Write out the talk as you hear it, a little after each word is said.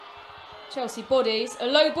Chelsea bodies, a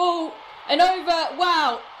low ball, and over.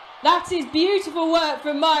 Wow, that is beautiful work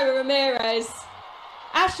from Myra Ramirez.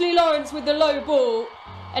 Ashley Lawrence with the low ball,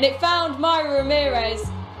 and it found Myra Ramirez,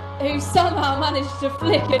 who somehow managed to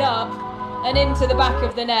flick it up and into the back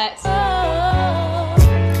of the net.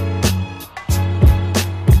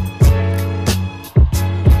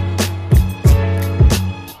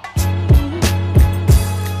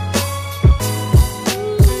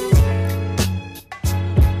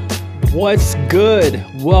 What's good?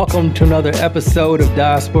 Welcome to another episode of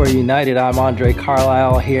Diaspora United. I'm Andre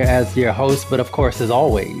Carlisle here as your host, but of course, as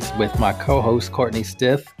always, with my co-host, Courtney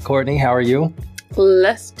Stith. Courtney, how are you?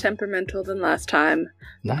 Less temperamental than last time.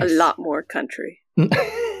 Nice. A lot more country.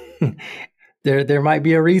 There might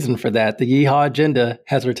be a reason for that. The Yeehaw agenda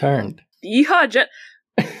has returned. Yeehaw agenda.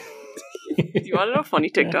 Do you want to know a funny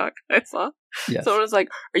TikTok I saw? Yes. Someone was like,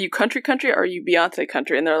 are you country or are you Beyonce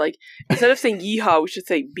country? And they're like, instead of saying yeehaw, we should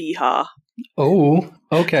say beehaw. Oh,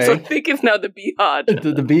 okay. So I think it's now the beehaw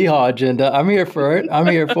agenda. The beehaw agenda. I'm here for it.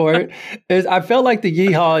 I felt like the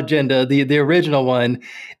yeehaw agenda, the original one,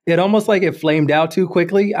 it almost like it flamed out too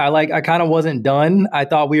quickly. I kind of wasn't done. I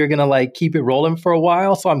thought we were going to like keep it rolling for a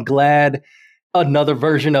while. So I'm glad another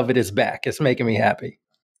version of it is back. It's making me happy.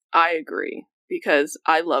 I agree, because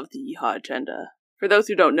I love the yeehaw agenda. For those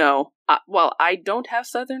who don't know, while I don't have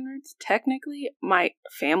Southern roots, technically, my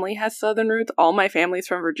family has Southern roots. All my family's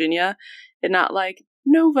from Virginia, and not like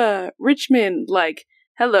Nova, Richmond, like,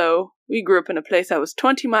 hello, we grew up in a place that was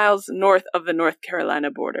 20 miles north of the North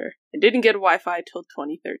Carolina border. I didn't get Wi-Fi till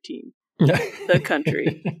 2013. The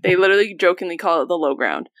country. They literally jokingly call it the low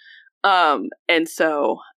ground. And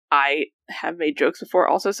so I have made jokes before.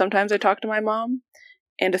 Also, sometimes I talk to my mom,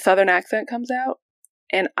 and a Southern accent comes out,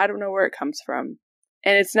 and I don't know where it comes from.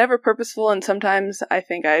 And it's never purposeful, and sometimes I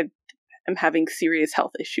think I am having serious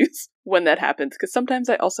health issues when that happens, because sometimes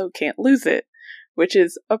I also can't lose it, which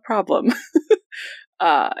is a problem.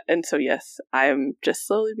 And so, yes, I am just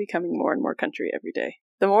slowly becoming more and more country every day.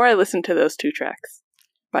 The more I listen to those two tracks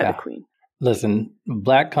by the Queen. Listen,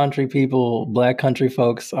 Black country people, Black country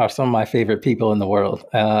folks are some of my favorite people in the world.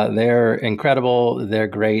 They're incredible. They're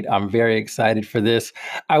great. I'm very excited for this.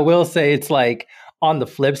 I will say it's like, on the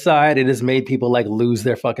flip side, it has made people like lose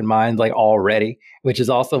their fucking minds like already, which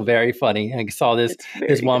is also very funny. I saw this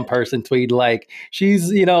one person tweet like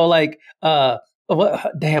she's, like damn,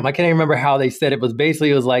 I can't even remember how they said it, but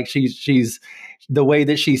basically it was like she's the way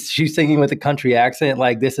that she's singing with a country accent,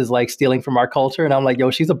 like this is like stealing from our culture. And I'm like,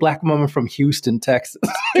 yo, she's a Black woman from Houston, Texas.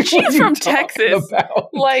 She's from Texas. About?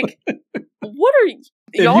 Like, what are you?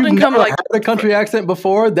 Y'all didn't come like heard a country accent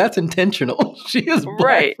before. That's intentional. She is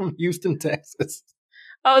Black from Houston, Texas.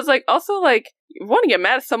 I was like, also, like, you want to get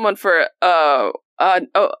mad at someone for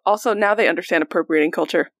also now they understand appropriating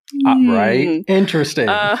culture, right? Interesting.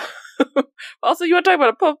 Also, you want to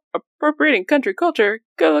talk about appropriating country culture?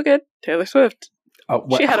 Go look at Taylor Swift.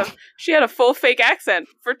 She had a full fake accent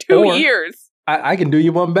for 2 years. I can do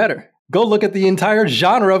you one better. Go look at the entire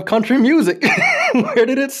genre of country music. Where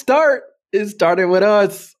did it start? It started with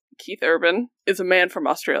us. Keith Urban is a man from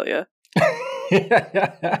Australia. Wait,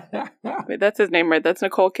 that's his name, right? That's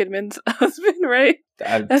Nicole Kidman's husband, right?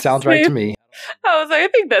 That sounds right to me. I was like, I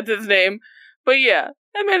think that's his name. But yeah,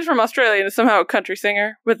 that man's from Australia and is somehow a country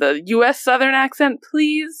singer with a U.S. Southern accent.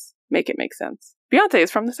 Please make it make sense. Beyonce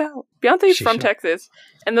is from the South. Beyonce is from Texas.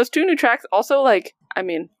 And those two new tracks also, like, I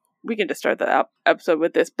mean, we can just start the episode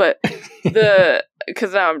with this, but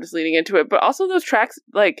because now I'm just leading into it. But also those tracks,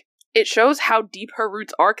 like, it shows how deep her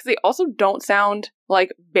roots are, because they also don't sound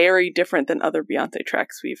like very different than other Beyonce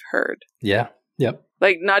tracks we've heard. Yeah. Yep.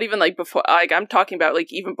 Like, not even like before, like I'm talking about like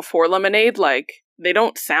even before Lemonade, like they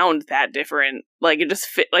don't sound that different. Like it just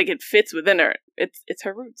it fits within her. It's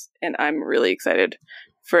her roots. And I'm really excited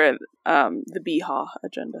for the BHA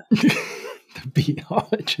agenda. The BHA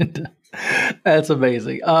agenda. That's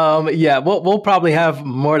amazing. Yeah, we'll probably have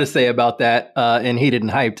more to say about that in Heated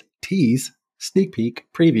and Hyped tease. Sneak peek,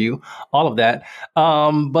 preview, all of that.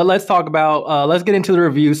 But let's talk about, let's get into the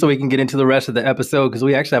review so we can get into the rest of the episode, because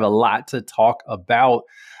we actually have a lot to talk about.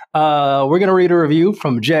 We're going to read a review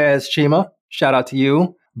from Jazz Chima. Shout out to you.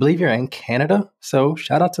 I believe you're in Canada, so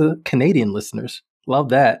shout out to Canadian listeners. Love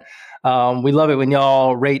that. We love it when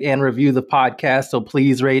y'all rate and review the podcast, so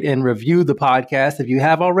please rate and review the podcast. If you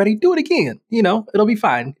have already, do it again. It'll be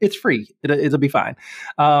fine. It's free. It'll be fine.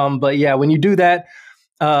 But yeah, when you do that,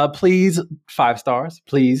 please, 5 stars,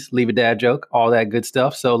 please leave a dad joke, all that good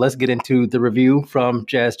stuff. So let's get into the review from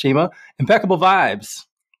Jazz Chima. Impeccable vibes.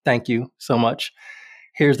 Thank you so much.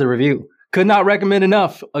 Here's the review. Could not recommend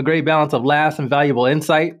enough. A great balance of laughs and valuable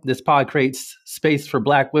insight. This pod creates space for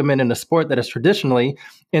Black women in a sport that is traditionally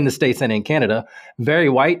in the States and in Canada very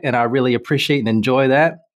white, and I really appreciate and enjoy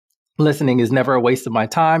that. Listening is never a waste of my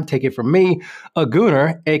time. Take it from me, a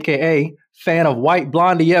gooner, aka fan of White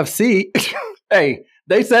Blondie FC. Hey,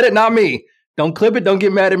 they said it, not me. Don't clip it. Don't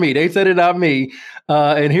get mad at me. They said it, not me.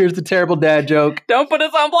 And here's the terrible dad joke. Don't put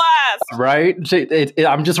us on blast. Right?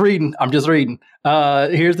 I'm just reading.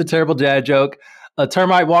 Here's the terrible dad joke. A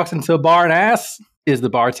termite walks into a bar and asks, "Is the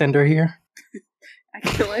bartender here?"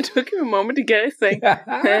 I took you a moment to get it. It's like,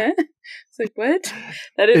 it's like, what?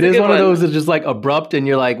 That is. It a is good one of those that's just like abrupt, and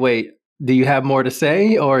you're like, "Wait, do you have more to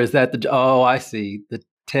say, or is that the? Oh, I see. The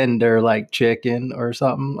tender like chicken or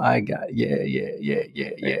something. I got yeah.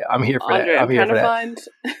 I'm here for Andre, that. I'm here for that.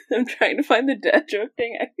 I'm trying to find the dad joke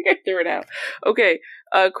thing. I think I threw it out. Okay,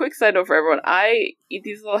 quick side note for everyone. I eat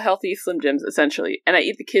these little healthy Slim Jims essentially, and I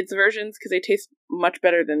eat the kids versions because they taste much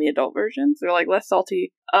better than the adult versions. They're like less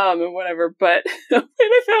salty, and whatever. But and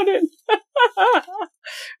I found it. Are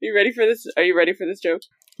you ready for this? Are you ready for this joke?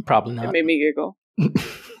 Probably not. It made me giggle.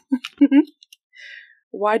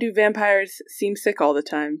 Why do vampires seem sick all the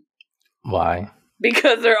time? Why?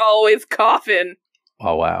 Because they're always coughing.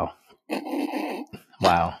 Oh, wow.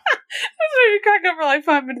 Wow. That's why you crack up for like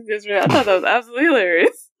 5 minutes yesterday. I thought that was absolutely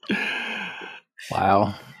hilarious.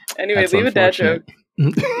 Wow. Anyway, That's leave a dad joke.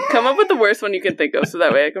 Come up with the worst one you can think of, so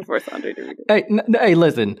that way I can force Andre to read it. Hey,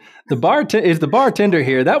 listen. Is the bartender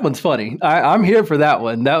here? That one's funny. I'm here for that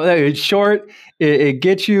one. That it's short. It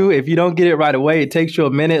gets you. If you don't get it right away, it takes you a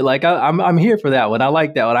minute. Like I'm here for that one. I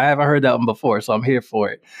like that one. I haven't heard that one before, so I'm here for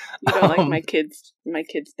it. You don't like my kids'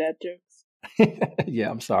 dad jokes? Yeah,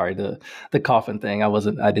 I'm sorry. The coffin thing.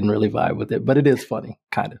 I didn't really vibe with it, but it is funny,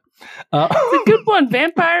 kind of. It's a good one.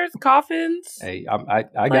 Vampires, coffins. Hey,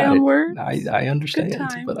 I got it. Words. I understand,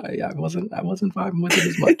 but I wasn't vibing with it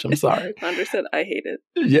as much. I'm sorry. Andre said I hate it.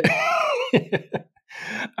 Yeah.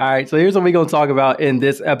 All right. So here's what we're going to talk about in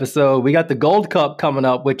this episode. We got the Gold Cup coming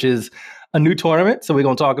up, which is a new tournament. So we're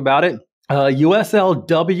going to talk about it.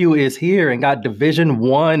 USLW is here and got Division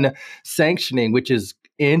 1 sanctioning, which is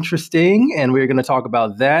interesting, and we're going to talk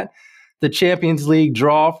about that. The Champions League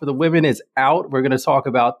draw for the women is out. We're going to talk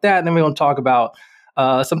about that, and then we're going to talk about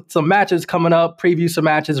some matches coming up, preview some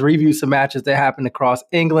matches, review some matches that happened across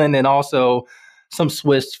England, and also some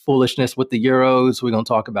Swiss foolishness with the Euros. We're going to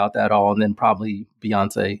talk about that all, and then probably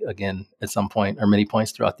Beyoncé again at some point, or many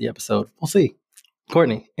points throughout the episode. We'll see.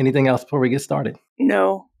 Courtney, anything else before we get started?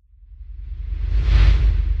 No.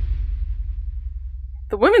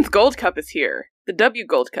 The Women's Gold Cup is here. The W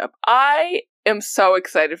Gold Cup. I am so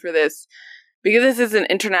excited for this because this is an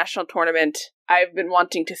international tournament I've been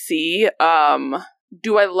wanting to see.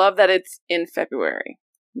 Do I love that it's in February?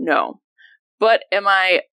 No. But am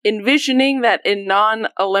I envisioning that in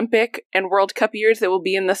non-Olympic and World Cup years it will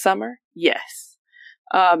be in the summer? Yes.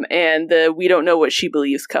 And the We Don't Know What She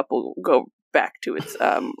Believes Cup will go back to its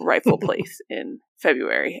rightful place in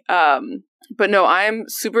February. But no, I'm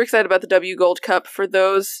super excited about the W Gold Cup. For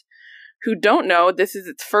those who don't know, this is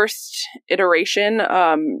its first iteration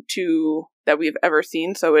that we've ever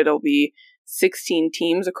seen. So it'll be 16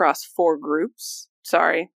 teams across 4 groups.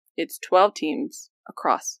 Sorry, it's 12 teams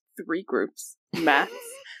across 3 groups. Maths.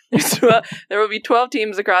 There will be 12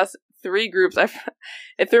 teams across 3 groups.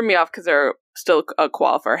 It threw me off because there are still a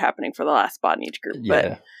qualifier happening for the last spot in each group.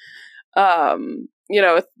 Yeah.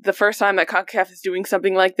 But, the first time that CONCACAF is doing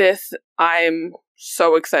something like this, I'm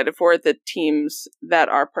so excited for it. The teams that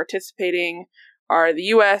are participating are the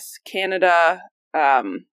US, Canada,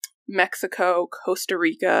 Mexico, Costa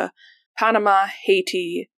Rica, Panama,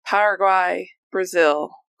 Haiti, Paraguay,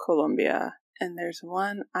 Brazil, Colombia, and there's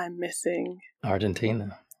one I'm missing.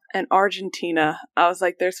 Argentina. And Argentina. I was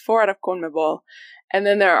like, there's 4 out of CONMEBOL. And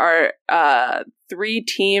then there are 3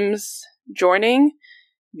 teams joining.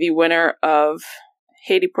 The winner of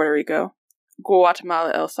Haiti, Puerto Rico,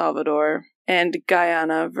 Guatemala, El Salvador, and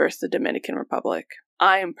Guyana versus the Dominican Republic.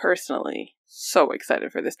 I am personally so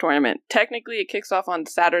excited for this tournament. Technically, it kicks off on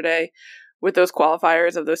Saturday with those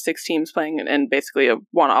qualifiers of those 6 teams playing and basically a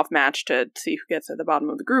one-off match to see who gets at the bottom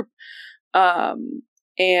of the group.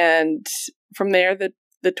 And from there,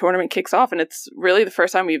 the tournament kicks off, and it's really the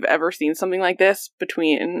first time we've ever seen something like this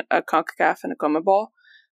between a CONCACAF and a CONMEBOL,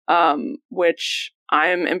 which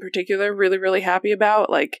I'm in particular really, really happy about.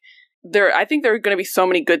 I think there are going to be so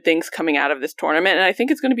many good things coming out of this tournament, and I think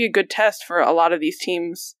it's going to be a good test for a lot of these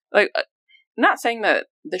teams. Not saying that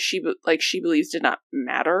the She Believes did not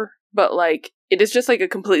matter, but it is just a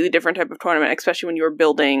completely different type of tournament, especially when you're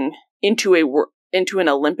building into an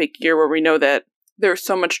Olympic year where we know that there's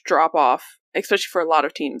so much drop off, especially for a lot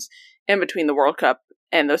of teams in between the World Cup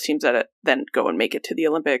and those teams that then go and make it to the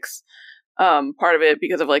Olympics. Part of it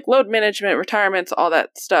because of like load management, retirements, all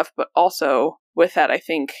that stuff. But also with that, I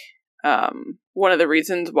think one of the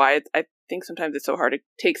reasons why I think sometimes it's so hard to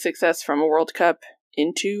take success from a World Cup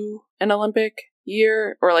into an Olympic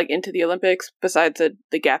year or like into the Olympics, besides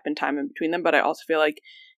the gap in time in between them. But I also feel like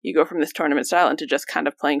you go from this tournament style into just kind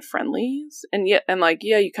of playing friendlies, and you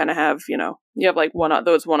kind of have, you have like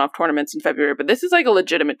those one-off tournaments in February, but this is like a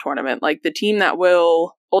legitimate tournament. Like the team that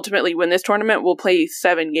will ultimately win this tournament will play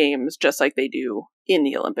 7 games just like they do in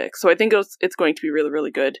the Olympics. So I think it's going to be really, really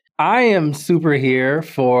good. I am super here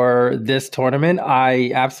for this tournament.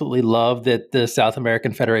 I absolutely love that the South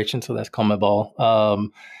American Federation, so that's CONMEBOL,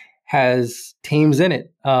 has teams in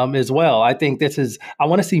it as well. I think I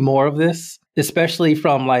want to see more of this, especially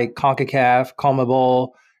from like CONCACAF,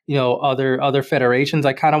 CONMEBOL, other federations.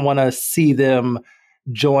 I kind of want to see them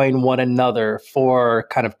join one another for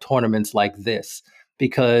kind of tournaments like this,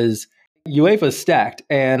 because UEFA's stacked.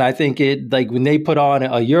 And I think when they put on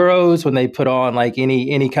a Euros, when they put on like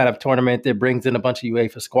any kind of tournament that brings in a bunch of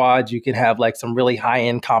UEFA squads, you can have like some really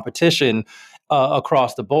high-end competition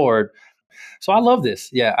across the board. So I love this.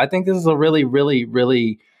 Yeah, I think this is a really, really,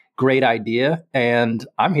 really great idea, and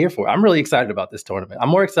I'm here for it. I'm really excited about this tournament. I'm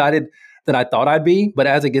more excited than I thought I'd be, but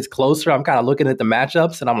as it gets closer, I'm kind of looking at the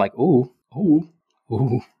matchups, and I'm like, ooh.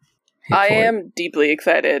 I am deeply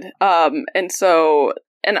excited. And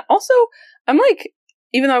also, I'm like,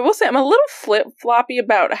 even though I will say I'm a little flip-floppy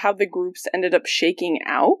about how the groups ended up shaking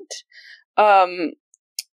out.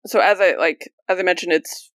 So as I mentioned,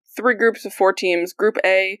 it's 3 groups of 4 teams. Group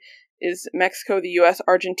A is Mexico, the US,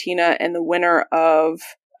 Argentina, and the winner of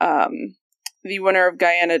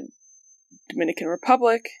Guyana, Dominican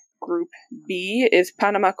Republic. Group B is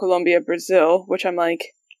Panama, Colombia, Brazil, which I'm like,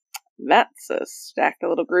 that's a stacked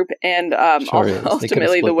little group. And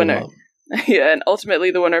ultimately the winner. Yeah, and ultimately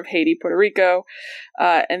the winner of Haiti, Puerto Rico.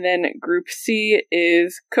 And then Group C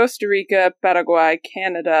is Costa Rica, Paraguay,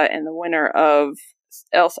 Canada, and the winner of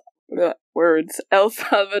El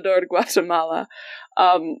Salvador, Guatemala.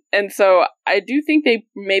 And so I do think they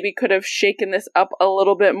maybe could have shaken this up a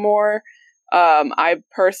little bit more. I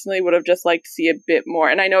personally would have just liked to see a bit more.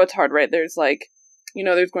 And I know it's hard, right? There's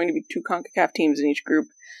there's going to be 2 CONCACAF teams in each group,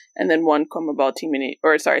 and then 1 CONMEBOL team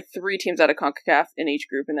 3 teams out of CONCACAF in each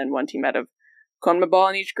group, and then 1 team out of CONMEBOL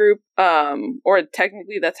in each group. Or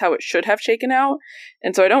technically that's how it should have shaken out.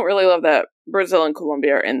 And so I don't really love that Brazil and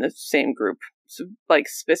Colombia are in the same group, so, like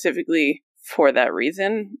specifically for that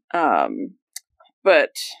reason.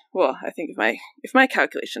 But well, I think if my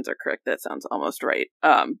calculations are correct, that sounds almost right.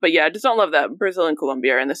 But yeah, I just don't love that Brazil and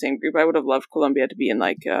Colombia are in the same group. I would have loved Colombia to be in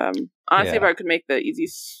honestly, if I could make the easy,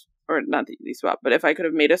 or not the easy swap, but if I could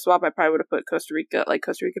have made a swap, I probably would have put Costa Rica,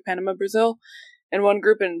 Panama, Brazil in one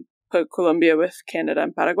group and put Colombia with Canada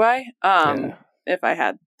and Paraguay. If I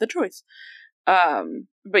had the choice.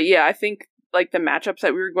 But yeah, I think like the matchups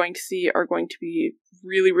that we were going to see are going to be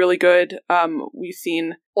really, really good. We've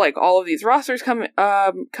seen like all of these rosters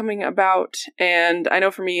coming about, and I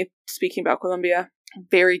know for me, speaking about Colombia, I'm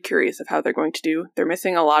very curious of how they're going to do. They're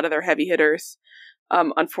missing a lot of their heavy hitters.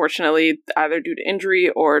 Unfortunately, either due to injury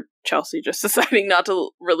or Chelsea just deciding not to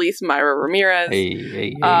release Mayra Ramirez.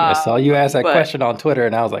 Hey. I saw you ask that question on Twitter,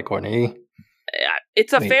 and I was like, Courtney.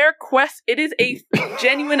 It's a fair quest. It is a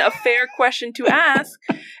genuine, a fair question to ask.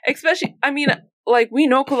 Especially, I mean, like, we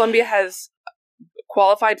know Colombia has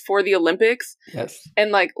qualified for the Olympics. Yes.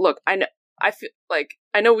 And like, look, I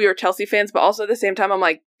know we were Chelsea fans, but also at the same time, I'm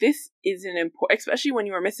like, this is an important, especially when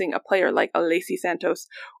you are missing a player like Alexis Santos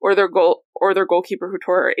or their goalkeeper who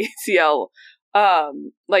tore her ACL.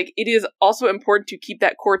 Like, it is also important to keep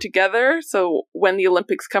that core together. So when the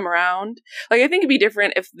Olympics come around, like, I think it'd be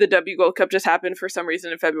different if the W Gold Cup just happened for some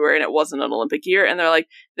reason in February and it wasn't an Olympic year, and they're like,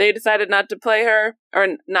 they decided not to play her or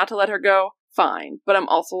not to let her go. Fine. But I'm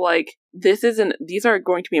also like, these are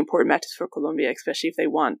going to be important matches for Colombia, especially if they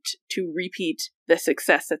want to repeat the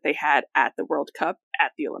success that they had at the World Cup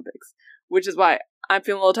at the Olympics, which is why I'm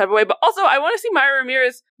feeling a little type of way. But also, I want to see Mayra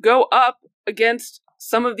Ramirez go up against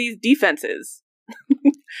some of these defenses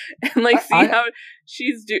and like see how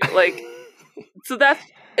she's so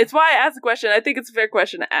it's why I asked the question. I think it's a fair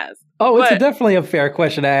question to ask. It's definitely a fair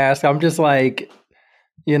question to ask. I'm just like,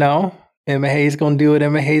 Emma Hayes gonna do what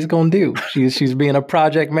Emma Hayes gonna do. She's being a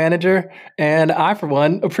project manager, and I, for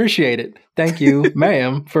one, appreciate it. Thank you,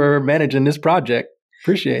 ma'am, for managing this project.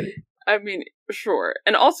 Appreciate it. I mean, sure.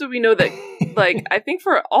 And also, we know that, like, I think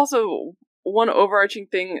for also one overarching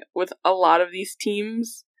thing with a lot of these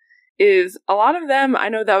teams is a lot of them, I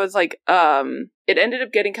know that was like, it ended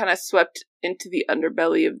up getting kind of swept into the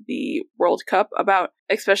underbelly of the World Cup,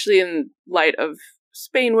 especially in light of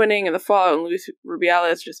Spain winning and the fallout and Luis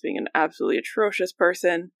Rubiales just being an absolutely atrocious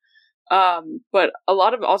person. But a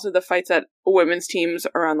lot of also the fights that women's teams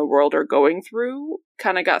around the world are going through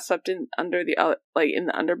kind of got swept in under in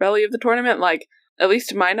the underbelly of the tournament. Like, at least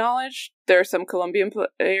to my knowledge, there are some Colombian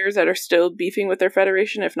players that are still beefing with their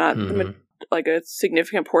federation, if not like a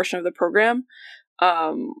significant portion of the program,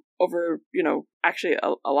 over, actually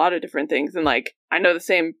a lot of different things. And like, I know the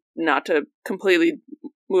same, not to completely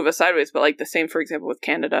move us sideways, but like the same, for example, with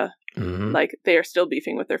Canada, like they are still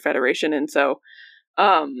beefing with their federation. And so,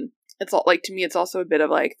 it's all like, to me, it's also a bit of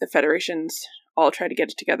like the federations all try to get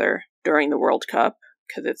it together during the World Cup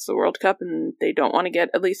because it's the World Cup and they don't want to get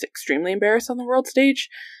at least extremely embarrassed on the world stage.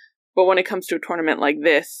 But when it comes to a tournament like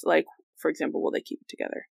this, like, for example, will they keep it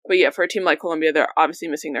together? But yeah, for a team like Colombia, they're obviously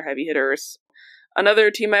missing their heavy hitters.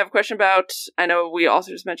 Another team I have a question about, I know we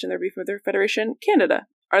also just mentioned their beef with their federation, Canada.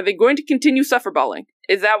 Are they going to continue sufferballing?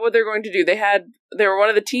 Is that what they're going to do? They were one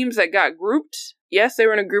of the teams that got grouped. Yes, they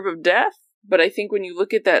were in a group of death, but I think when you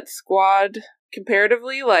look at that squad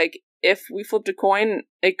comparatively, like, if we flipped a coin,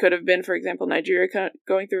 it could have been, for example, Nigeria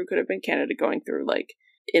going through, it could have been Canada going through, like,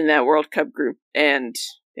 in that World Cup group. And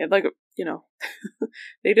they had, like,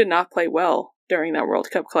 they did not play well during that World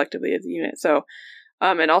Cup collectively as a unit. So,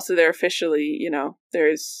 and also they're officially,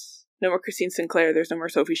 there's no more Christine Sinclair, there's no more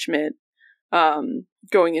Sophie Schmidt,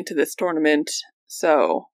 going into this tournament.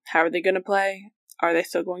 So, how are they going to play? Are they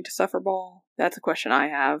still going to suffer ball? That's a question I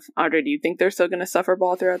have. Andre, do you think they're still going to suffer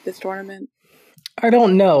ball throughout this tournament? I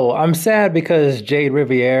don't know. I'm sad because Jade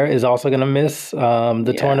Riviere is also going to miss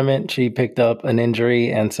the tournament. She picked up an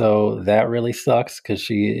injury, and so that really sucks because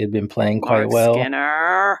she had been playing quite well.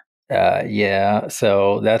 Skinner. Yeah,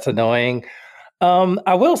 so that's annoying.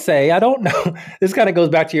 I will say, I don't know. This kind of goes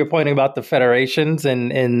back to your point about the federations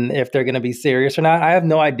and if they're going to be serious or not. I have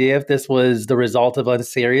no idea if this was the result of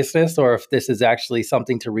unseriousness or if this is actually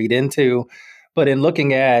something to read into. But in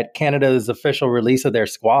looking at Canada's official release of their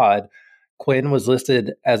squad, Quinn was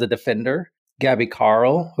listed as a defender. Gabby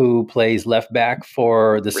Carl, who plays left back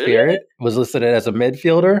for the Spirit, was listed as a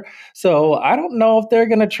midfielder. So I don't know if they're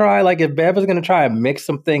going to try, like if Bev is going to try and mix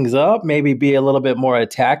some things up, maybe be a little bit more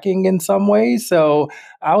attacking in some ways. So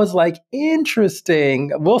I was like,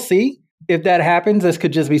 interesting. We'll see if that happens. This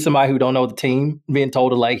could just be somebody who don't know the team being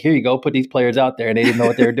told to like, here you go, put these players out there, and they didn't know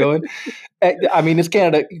what they were doing. I mean, it's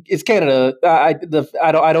Canada. It's Canada. I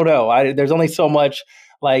don't know. There's only so much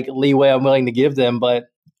like leeway I'm willing to give them, but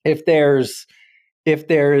if there's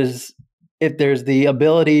the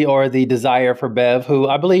ability or the desire for Bev, who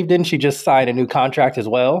I believe didn't she just sign a new contract as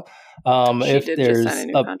well? She did just sign a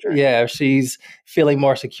new contract. Yeah, if she's feeling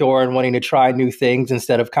more secure and wanting to try new things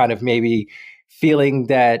instead of kind of maybe feeling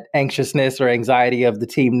that anxiousness or anxiety of the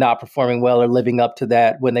team not performing well or living up to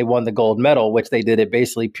that when they won the gold medal, which they did it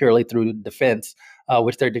basically purely through defense,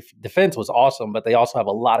 which their defense was awesome, but they also have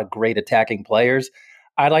a lot of great attacking players.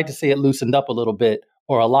 I'd like to see it loosened up a little bit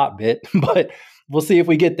or a lot bit, but we'll see if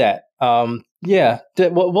we get that.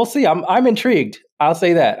 We'll see. I'm intrigued. I'll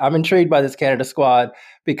say that. I'm intrigued by this Canada squad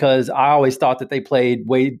because I always thought that they played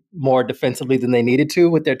way more defensively than they needed to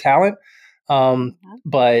with their talent. But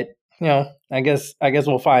I guess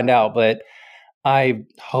we'll find out. But I'm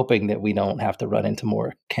hoping that we don't have to run into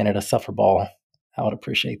more Canada suffer ball. I would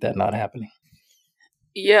appreciate that not happening.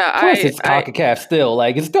 Yeah, plus it's CONCACAF still.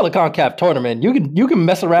 Like, it's still a CONCACAF tournament. You can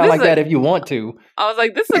mess around like that if you want to. I was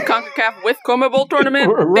like, this is a CONCACAF with CONMEBOL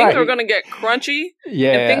tournament. Right. Things are going to get crunchy.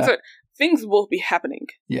 Yeah. And things will be happening.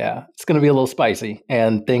 Yeah, it's going to be a little spicy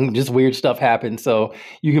and just weird stuff happens. So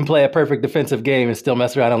you can play a perfect defensive game and still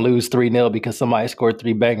mess around and lose 3-0 because somebody scored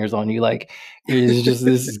 3 bangers on you. Like, it's just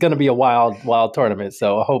this is going to be a wild tournament.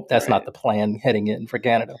 So I hope that's not the plan heading in for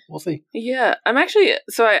Canada. We'll see. Yeah, I'm actually,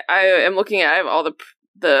 so I am looking at, I have all the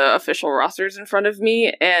official rosters in front of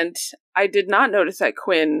me, and I did not notice that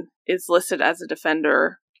Quinn is listed as a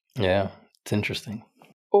defender. Yeah, it's interesting.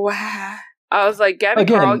 Wow. I was like, Gabby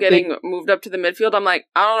Carl getting moved up to the midfield. I'm like,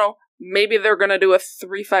 I don't know. Maybe they're going to do a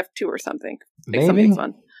 3-5-2 or something. Make something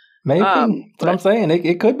fun. Maybe. That's what I'm saying.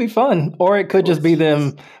 It could be fun. Or it could just be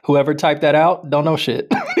them, whoever typed that out, don't know shit.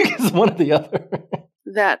 It's one or the other.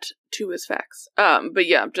 That, too, is facts. But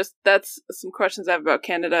yeah, that's some questions I have about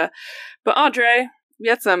Canada. But Andre, we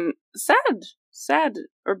had some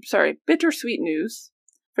bittersweet news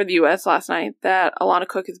for the U.S. last night that Alana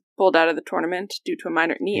Cook is pulled out of the tournament due to a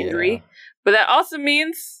minor knee injury. But that also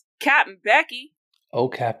means Captain Becky. Oh,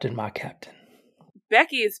 Captain, my Captain.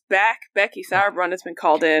 Becky is back. Becky Sauerbrunn has been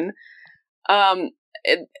called in. I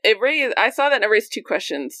saw that and it raised 2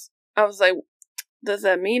 questions. I was like, does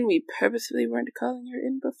that mean we purposely weren't calling her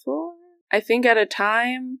in before? I think at a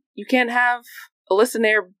time, you can't have Alyssa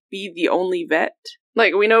Nair be the only vet.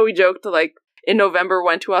 Like, we know we joked, like, in November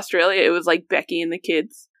went to Australia, it was, like, Becky and the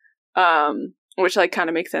kids, which, like, kind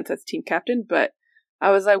of makes sense as team captain, but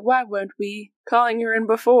I was like, why weren't we calling her in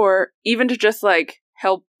before? Even to just, like,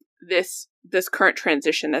 help this current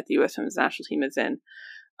transition that the U.S. Women's National Team is in.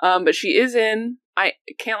 But she is in. I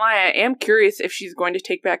can't lie, I am curious if she's going to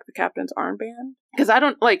take back the captain's armband. Because I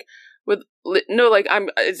don't, like,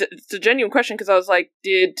 it's a genuine question, because I was like,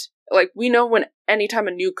 we know when anytime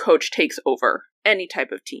a new coach takes over any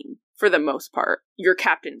type of team, for the most part, your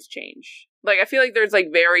captains change. Like, I feel like there's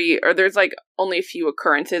only a few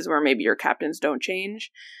occurrences where maybe your captains don't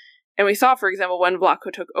change. And we saw, for example, when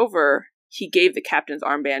Vlatko took over, he gave the captain's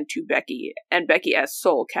armband to Becky, and Becky as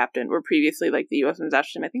sole captain, where previously, like, the U.S. Women's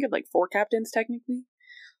National Team, I think had, like, 4 captains, technically.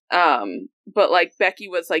 But, like, Becky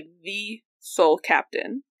was, like, the sole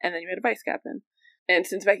captain, and then you had a vice captain. And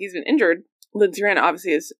since Becky's been injured, Lindsay Horan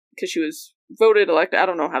obviously is, because she was voted, elected, I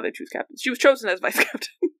don't know how they choose captains. She was chosen as vice captain.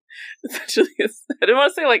 Essentially, I didn't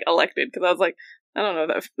want to say, like, elected, because I was like, I don't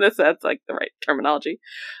know if that's like, the right terminology.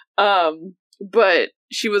 But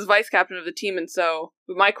she was vice captain of the team, and so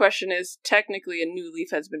my question is, technically a new leaf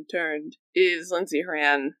has been turned. Is Lindsay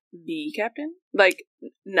Horan the captain? Like,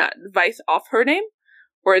 not vice off her name?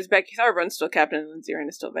 Or is Becky Sauerbrunn still captain and Lindsay Horan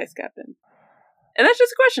is still vice captain? And that's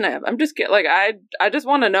just a question I have. I'm just like, I just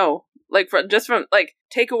want to know. Like,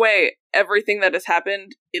 take away everything that has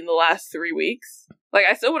happened in the last 3 weeks. Like,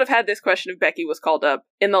 I still would have had this question if Becky was called up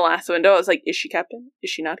in the last window. I was like, is she captain? Is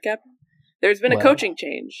she not captain? There's been a coaching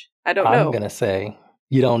change. I don't know. I'm going to say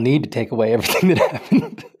you don't need to take away everything that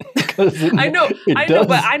happened. I know,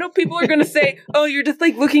 but I know people are going to say, oh, you're just,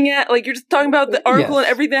 like, looking at, like, you're just talking about the article and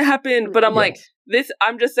everything that happened. But I'm like,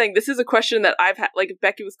 I'm just saying, this is a question that I've had, like, if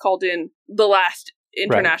Becky was called in the last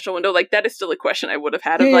international window, like, that is still a question I would have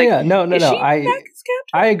had. No.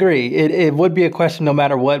 I agree. It would be a question no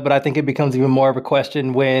matter what, but I think it becomes even more of a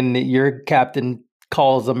question when your captain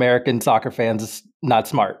calls American soccer fans not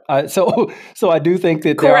smart. So I do think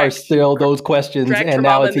that there are still those questions, and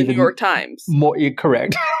now it's even the New York Times. More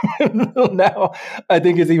correct. Now I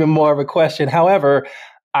think it's even more of a question. However,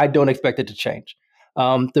 I don't expect it to change.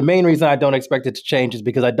 The main reason I don't expect it to change is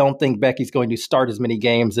because I don't think Becky's going to start as many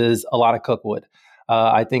games as Alana Cook would.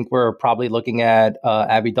 I think we're probably looking at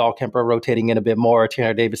Abby Dahlkemper rotating in a bit more,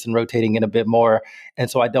 Tierney Davison rotating in a bit more.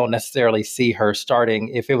 And so I don't necessarily see her starting.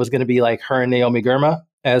 If it was going to be like her and Naomi Girma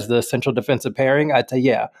as the central defensive pairing, I'd say,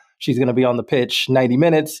 yeah, she's going to be on the pitch 90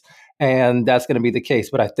 minutes, and that's going to be the case.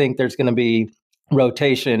 But I think there's going to be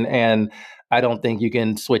rotation, and I don't think you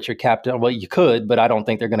can switch your captain. Well, you could, but I don't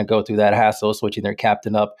think they're going to go through that hassle, switching their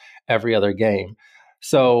captain up every other game.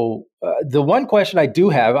 So the one question I do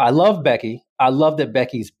have, I love Becky. I love that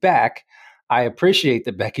Becky's back. I appreciate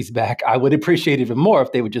that Becky's back. I would appreciate even more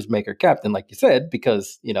if they would just make her captain, like you said,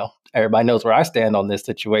 because, everybody knows where I stand on this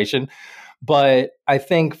situation. But I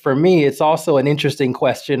think for me, it's also an interesting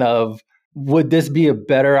question of, would this be a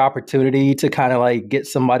better opportunity to kind of like get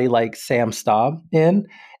somebody like Sam Staub in?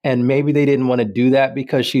 And maybe they didn't want to do that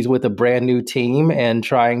because she's with a brand new team and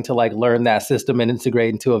trying to like learn that system and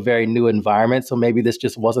integrate into a very new environment. So maybe this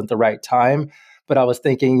just wasn't the right time. But I was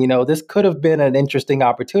thinking, this could have been an interesting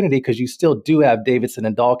opportunity because you still do have Davidson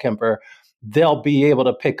and Dahlkemper. They'll be able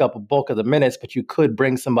to pick up a bulk of the minutes, but you could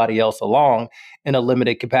bring somebody else along in a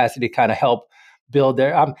limited capacity to kind of help build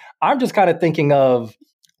their. I'm just kind of thinking of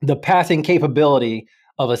the passing capability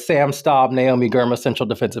of a Sam Staub, Naomi Girma central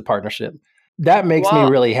defensive partnership. That makes me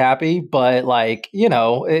really happy, but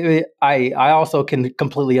I also can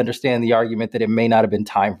completely understand the argument that it may not have been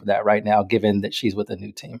time for that right now, given that she's with a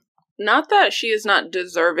new team. Not that she is not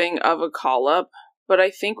deserving of a call-up, but I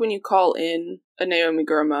think when you call in a Naomi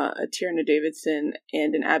Girma, a Tierney Davidson,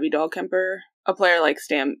 and an Abby Dahlkemper, a player like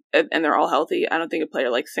Sam, and they're all healthy, I don't think a player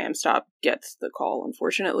like Sam Staub gets the call,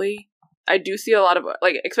 unfortunately. I do see a lot of,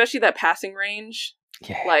 especially that passing range.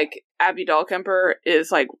 Yeah. Like, Abby Dahlkemper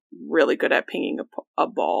is, really good at pinging a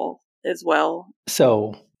ball as well.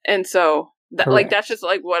 That's just,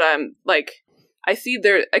 what I'm, I see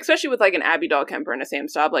there, especially with, an Abby Dahlkemper and a Sam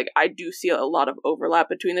Staub, I do see a lot of overlap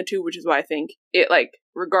between the two, which is why I think it,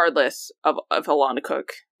 regardless of if Alana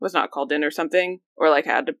Cook was not called in or something, or,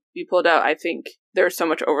 had to be pulled out, I think there's so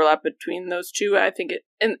much overlap between those two. I think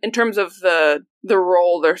in terms of the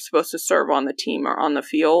role they're supposed to serve on the team or on the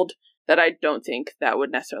field, that I don't think that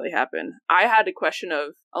would necessarily happen. I had a question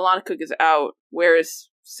of, Alana Cook is out, where is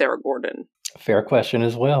Sarah Gordon? Fair question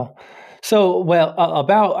as well. I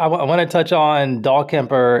want to touch on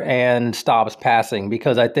Dahlkemper and Staub's passing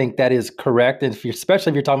because I think that is correct. And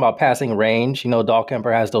especially if you're talking about passing range,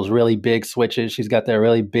 Dahlkemper has those really big switches. She's got that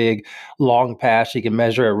really big, long pass. She can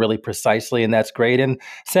measure it really precisely, and that's great. And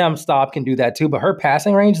Sam Staub can do that too, but her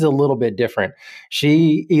passing range is a little bit different.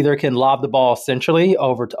 She either can lob the ball centrally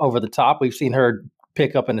over the top. We've seen her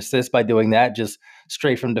pick up an assist by doing that, just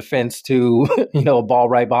straight from defense to, a ball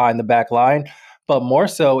right behind the back line. But more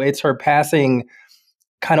so, it's her passing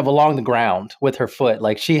kind of along the ground with her foot.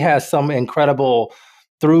 Like she has some incredible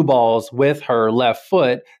through balls with her left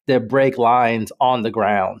foot that break lines on the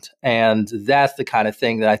ground. And that's the kind of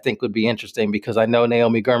thing that I think would be interesting because I know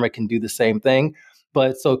Naomi Gurma can do the same thing,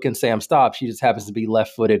 but so can Sam Staub. She just happens to be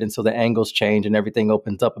left footed. And so the angles change and everything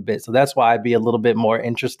opens up a bit. So that's why I'd be a little bit more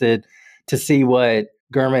interested to see what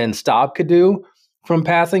Gurma and Staub could do from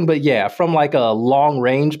passing. But yeah, from like a long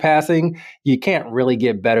range passing, you can't really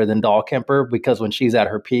get better than Dahlkemper because when she's at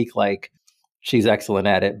her peak, like she's excellent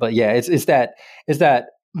at it. But yeah, it's that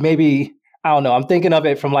maybe, I don't know. I'm thinking of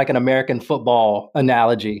it from like an American football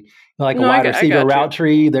analogy, like a wide receiver route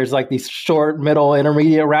tree. There's like these short, middle,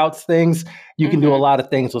 intermediate routes things. You can do a lot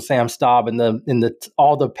of things with Sam Staub and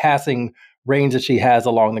all the passing range that she has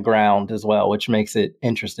along the ground as well, which makes it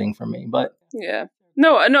interesting for me. But yeah.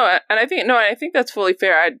 No, and I think that's fully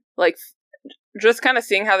fair. I like just kind of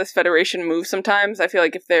seeing how this federation moves sometimes. I feel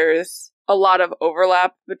like if there's a lot of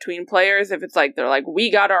overlap between players, if it's like they're like, we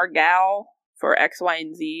got our gal for X, Y,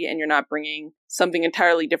 and Z, and you're not bringing something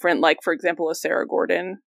entirely different, like, for example, a Sarah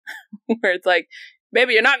Gordon, where it's like,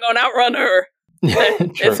 baby, you're not going to outrun her.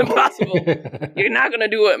 It's impossible. You're not going to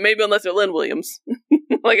do it, maybe unless you're Lynn Williams.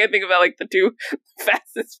 Like, I think about, like, the two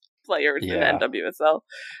fastest players in NWSL.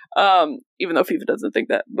 Even though FIFA doesn't think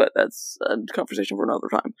that, but that's a conversation for another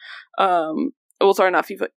time. Well, sorry, not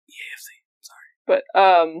FIFA, EAFC. Sorry. But,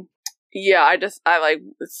 yeah, I like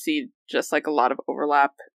see just, like, a lot of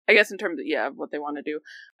overlap. I guess in terms of, what they want to do.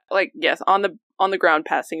 Like, yes, on the ground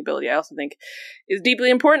passing ability, I also think is deeply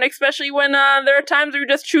important, especially when there are times where you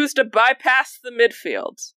just choose to bypass the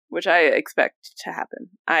midfield, which I expect to happen.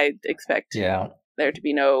 I expect there to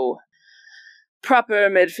be no proper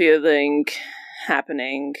midfielding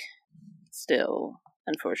happening still,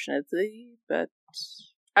 unfortunately. But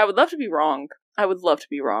I would love to be wrong. I would love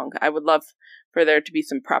for there to be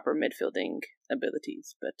some proper midfielding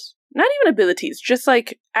abilities, but not even abilities, just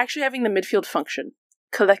like actually having the midfield function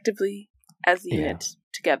collectively as a unit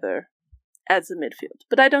together as a midfield.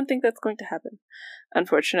 But I don't think that's going to happen,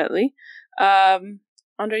 unfortunately.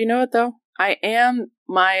 Andre, you know what though? I am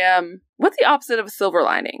what's the opposite of a silver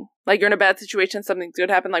lining? Like you're in a bad situation, something's good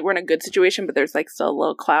happen, like we're in a good situation, but there's like still a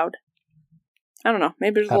little cloud. I don't know.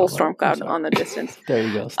 Maybe there's a little storm cloud on the distance. There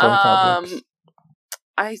you go. Storm cloud.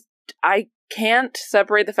 I can't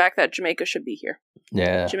separate the fact that Jamaica should be here.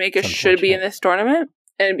 Yeah. Jamaica should be in this tournament.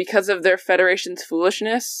 And because of their federation's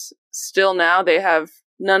foolishness, still now they have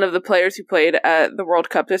none of the players who played at the World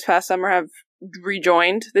Cup this past summer have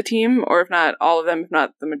rejoined the team, or if not all of them, if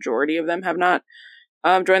not the majority of them have not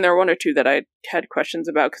joined. There were one or two that I had questions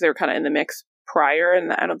about because they were kind of in the mix prior,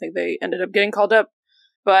 and I don't think they ended up getting called up.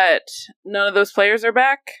 But none of those players are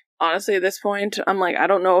back. Honestly, at this point, I'm like, I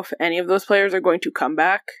don't know if any of those players are going to come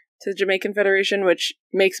back to the Jamaican Federation, which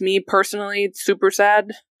makes me personally super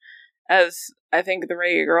sad, as I think the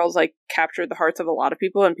Reggae Girls like captured the hearts of a lot of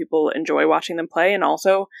people, and people enjoy watching them play. And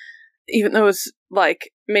also, even though it was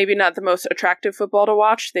like maybe not the most attractive football to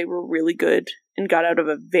watch, they were really good and got out of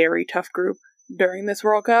a very tough group during this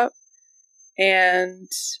World Cup. And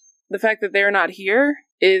the fact that they're not here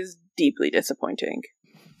is deeply disappointing.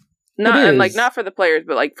 Not for the players,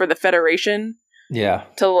 but like for the federation. Yeah.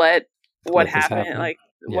 To let what happened, like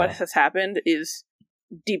what has happened, is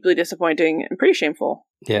deeply disappointing and pretty shameful.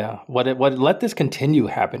 Yeah. What let this continue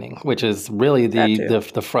happening, which is really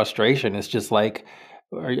the frustration. It's just like,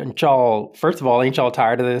 ain't y'all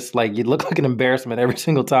tired of this? Like, you look like an embarrassment every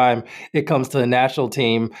single time it comes to the national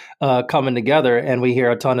team coming together, and we hear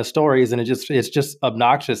a ton of stories, and it's just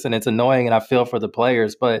obnoxious and it's annoying, and I feel for the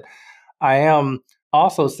players, but I am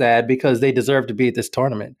also sad because they deserve to be at this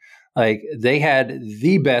tournament. Like, they had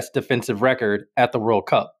the best defensive record at the World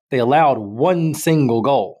Cup. They allowed one single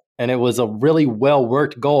goal, and it was a really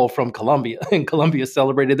well-worked goal from Colombia, and Colombia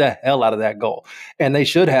celebrated the hell out of that goal. And they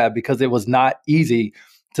should have, because it was not easy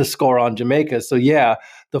to score on Jamaica. So yeah,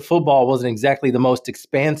 the football wasn't exactly the most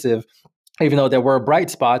expansive even though there were bright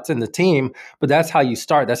spots in the team, but that's how you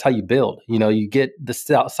start. That's how you build. You get the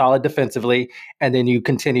solid defensively, and then you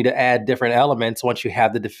continue to add different elements once you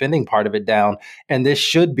have the defending part of it down. And this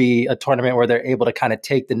should be a tournament where they're able to kind of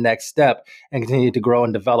take the next step and continue to grow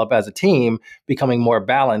and develop as a team, becoming more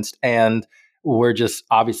balanced. And we're just,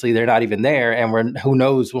 obviously they're not even there. And who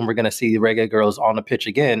knows when we're going to see the Reggae Girls on the pitch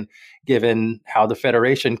again, given how the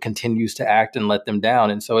Federation continues to act and let them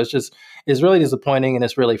down. And so it's really disappointing, and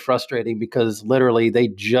it's really frustrating, because literally they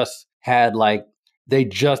just had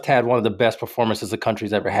one of the best performances the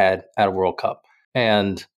country's ever had at a World Cup.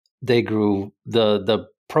 And they grew the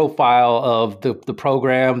profile of the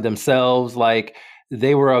program themselves. Like,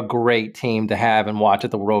 they were a great team to have and watch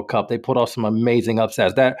at the World Cup. They put off some amazing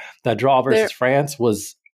upsets. That draw versus France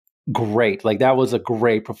was great. Like, that was a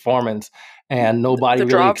great performance, and nobody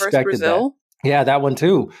really expected that. Yeah, that one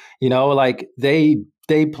too. Like, they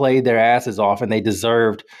played their asses off, and they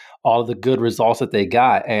deserved all of the good results that they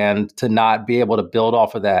got. And to not be able to build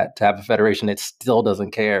off of that, to have a federation that still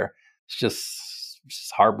doesn't care, it's just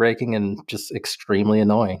heartbreaking and just extremely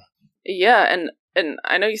annoying. Yeah, and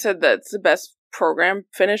I know you said that's the best program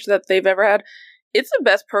finish that they've ever had. It's the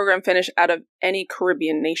best program finish out of any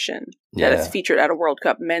Caribbean nation that is featured at a World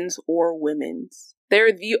Cup, men's or women's.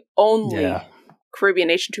 They're the only Caribbean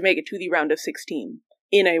nation to make it to the round of 16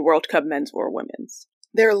 in a World Cup, men's or women's.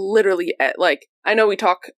 They're literally at, like, I know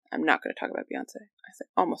I'm not going to talk about Beyonce.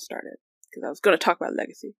 Almost started, because I was going to talk about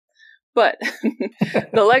legacy. But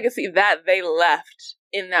the legacy that they left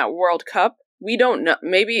in that World Cup, we don't know.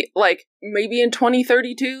 Maybe in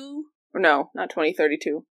 2032? Or no, not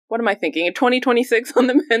 2032. What am I thinking? In 2026 on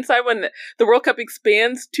the men's side, when the World Cup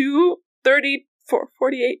expands to 48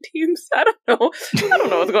 teams? I don't know. I don't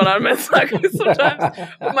know what's going on in men's soccer sometimes.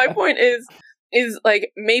 But my point is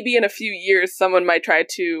like, maybe in a few years, someone might try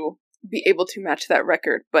to be able to match that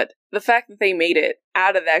record. But the fact that they made it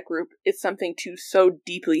out of that group is something to so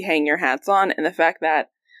deeply hang your hats on. And the fact that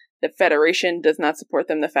the Federation does not support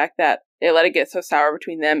them, the fact that they let it get so sour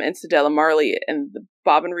between them and Stella Marley and the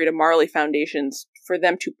Bob and Rita Marley foundations, for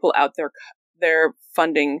them to pull out their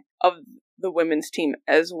funding of the women's team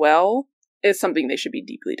as well, is something they should be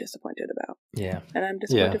deeply disappointed about. Yeah. And I'm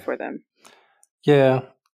disappointed for them. Yeah,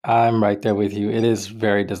 I'm right there with you. It is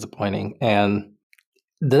very disappointing. And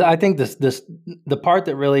I think the part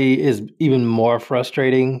that really is even more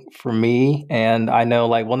frustrating for me, and I know,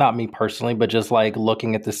 like, well, not me personally, but just like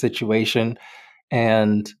looking at the situation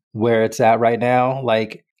and where it's at right now,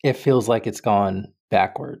 like, it feels like it's gone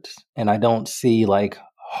backwards. And I don't see like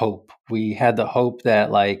hope. We had the hope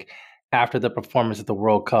that, like, after the performance at the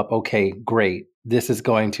World Cup, okay, great. This is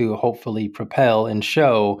going to hopefully propel and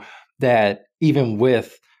show that even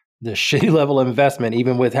with the shitty level of investment,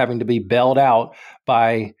 even with having to be bailed out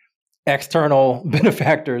by external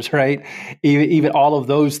benefactors, right? Even all of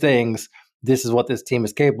those things, this is what this team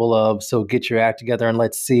is capable of. So get your act together and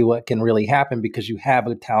let's see what can really happen, because you have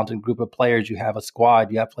a talented group of players. You have a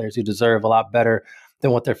squad. You have players who deserve a lot better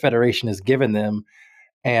than what their federation has given them.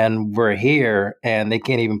 And we're here, and they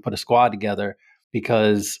can't even put a squad together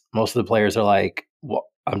because most of the players are like, well,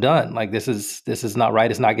 I'm done. Like, this is not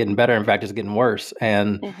right. It's not getting better. In fact, it's getting worse.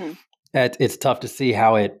 And it's tough to see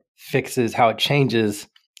how it fixes, how it changes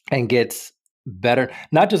and gets better.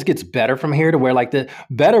 Not just gets better from here to where, like, the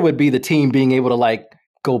better would be the team being able to, like,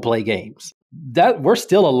 go play games. That we're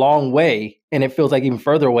still a long way, and it feels like even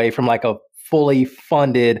further away from like a fully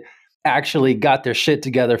funded, actually got their shit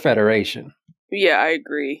together federation. Yeah, I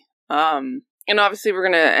agree. And obviously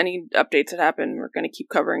any updates that happen, we're gonna keep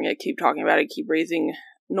covering it, keep talking about it, keep raising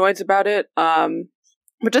noise about it.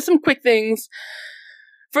 But just some quick things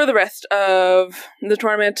for the rest of the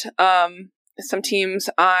tournament. Some teams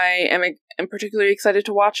I am particularly excited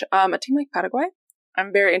to watch. A team like Paraguay,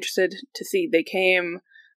 I'm very interested to see. They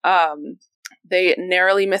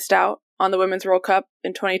narrowly missed out on the Women's World Cup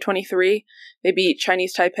in 2023. They beat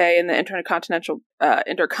Chinese Taipei in the intercontinental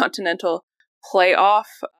playoff,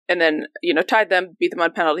 and then tied them, beat them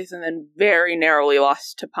on penalties, and then very narrowly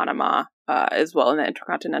lost to Panama as well in the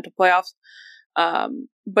intercontinental playoffs.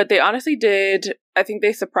 But they honestly did. I think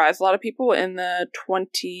they surprised a lot of people in the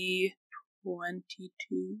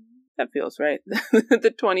 2022. That feels right.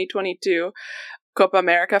 The 2022 Copa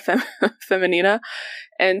America Femenina.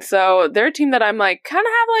 And so they're a team that I'm like, kind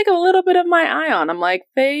of have like a little bit of my eye on. I'm like,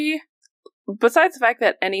 besides the fact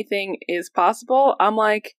that anything is possible, I'm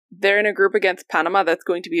like, they're in a group against Panama. That's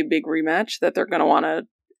going to be a big rematch that they're going to want to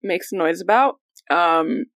make some noise about.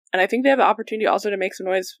 And I think they have the opportunity also to make some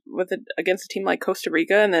noise against a team like Costa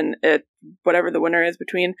Rica, and then whatever the winner is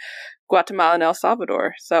between Guatemala and El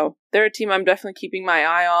Salvador. So they're a team I'm definitely keeping my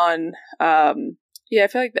eye on. Yeah, I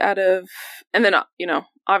feel like and then,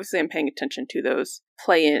 obviously I'm paying attention to those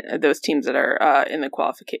those teams that are in the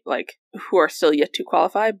qualification, like, who are still yet to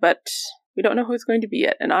qualify, but we don't know who it's going to be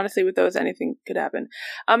yet. And honestly, with those, anything could happen.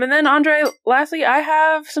 And then, Andre, lastly, I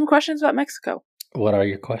have some questions about Mexico. What are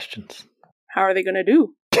your questions? How are they going to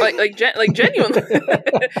do? Like genuinely.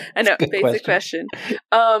 I know, basic question.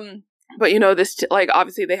 But, this,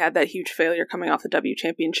 obviously they had that huge failure coming off the W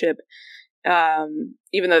Championship.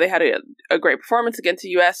 Even though they had a great performance against the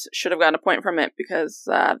U.S., should have gotten a point from it because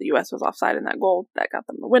the U.S. was offside in that goal. That got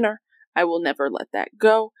them the winner. I will never let that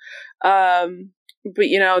go. But,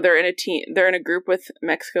 they're in a group with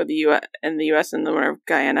Mexico, the U.S., and the winner of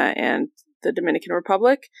Guyana and the Dominican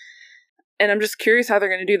Republic. And I'm just curious how they're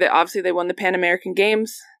going to do that. Obviously, they won the Pan American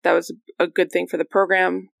Games. That was a good thing for the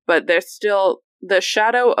program. But there's still the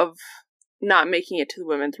shadow of not making it to the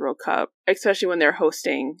Women's World Cup, especially when they're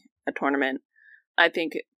hosting a tournament, I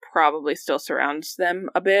think it probably still surrounds them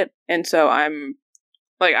a bit. And so I'm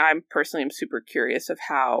personally am super curious of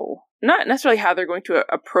how, not necessarily how they're going to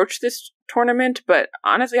approach this tournament, but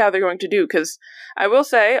honestly how they're going to do. Because I will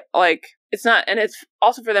say, it's not, and it's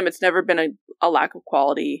also for them, it's never been a lack of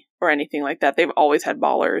quality or anything like that. They've always had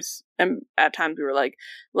ballers. And at times we were like,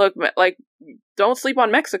 look, don't sleep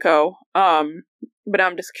on Mexico. But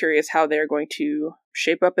I'm just curious how they're going to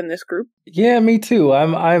shape up in this group. Yeah, me too.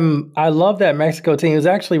 I love that Mexico team. It was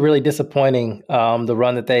actually really disappointing, the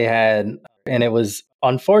run that they had. And it was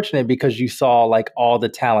unfortunate because you saw all the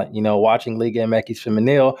talent, watching Liga MX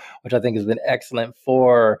Femenil, which I think has been excellent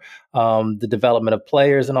for the development of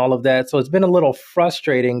players and all of that. So it's been a little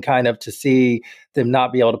frustrating kind of to see them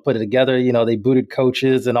not be able to put it together. They booted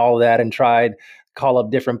coaches and all of that and tried to call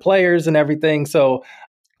up different players and everything. So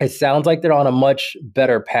it sounds like they're on a much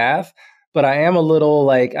better path, but I am a little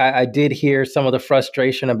I did hear some of the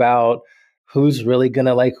frustration about who's really going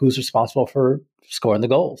to who's responsible for scoring the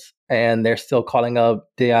goals. And they're still calling up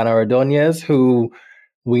Diana Ordonez, who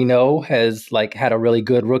we know has had a really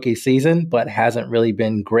good rookie season, but hasn't really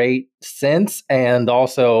been great since. And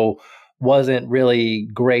also hasn't really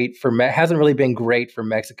been great for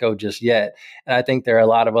Mexico just yet. And I think there are a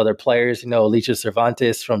lot of other players, Alicia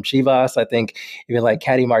Cervantes from Chivas. I think even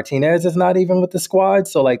Katy Martinez is not even with the squad.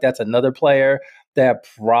 So that's another player that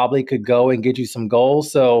probably could go and get you some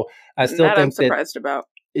goals. So I still think I'm surprised about.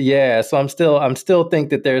 Yeah. So I'm still think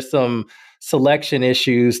that there's some selection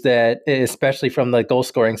issues that, especially from the goal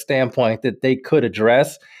scoring standpoint, that they could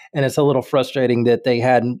address. And it's a little frustrating that they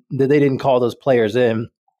didn't call those players in.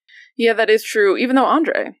 Yeah, that is true. Even though,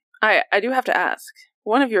 Andre, I do have to ask,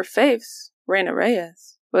 one of your faves, Reina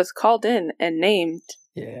Reyes, was called in and named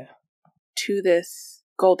to this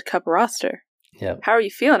Gold Cup roster. Yeah. How are you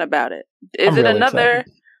feeling about it? Is it really another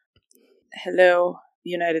excited? Hello,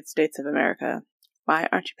 United States of America? Why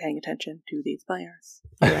aren't you paying attention to these players?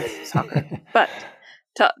 US soccer. But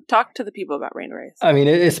talk to the people about Reina Reyes. I mean,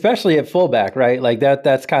 especially at fullback, right?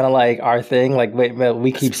 That's kind of our thing.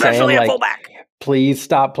 We keep especially saying, at fullback. Please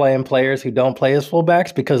stop playing players who don't play as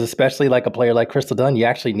fullbacks, because especially a player like Crystal Dunn, you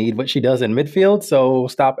actually need what she does in midfield. So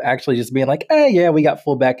stop actually just being hey, yeah, we got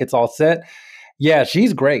fullback, it's all set. Yeah,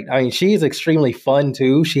 she's great. I mean, she's extremely fun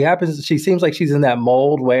too. She seems like she's in that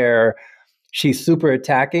mold where she's super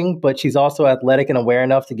attacking, but she's also athletic and aware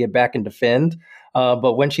enough to get back and defend.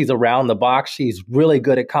 But when she's around the box, she's really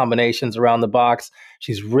good at combinations around the box.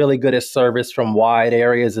 She's really good at service from wide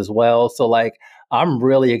areas as well. So I'm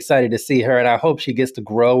really excited to see her, and I hope she gets to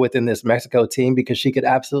grow within this Mexico team, because she could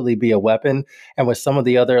absolutely be a weapon. And with some of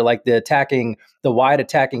the other the wide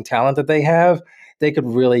attacking talent that they have, they could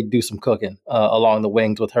really do some cooking along the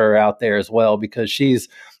wings with her out there as well, because she's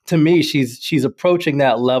approaching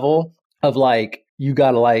that level of you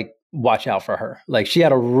got to watch out for her. She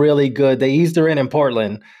had a really good, they eased her in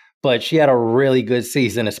Portland, but she had a really good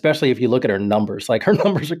season, especially if you look at her numbers. Her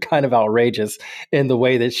numbers are kind of outrageous in the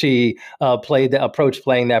way that she approached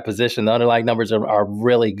playing that position. The underlying numbers are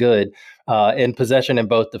really good in possession and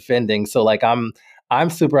both defending. So I'm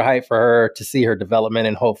super hyped for her to see her development,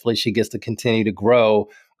 and hopefully she gets to continue to grow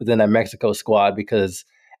within that Mexico squad, because,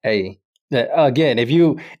 hey, again, if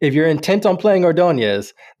you're intent on playing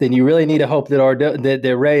Ordonez, then you really need to hope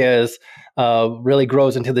that Reyes really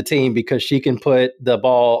grows into the team, because she can put the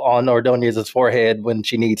ball on Ordonez's forehead when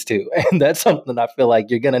she needs to. And that's something I feel like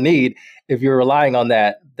you're going to need. If you're relying on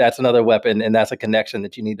that, that's another weapon, and that's a connection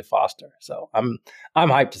that you need to foster. So I'm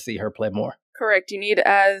hyped to see her play more. Correct. You need,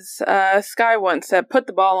 as Sky once said, put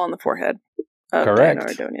the ball on the forehead of Diana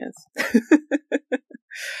Ordonez.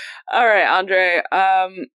 All right, Andre,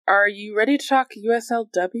 are you ready to talk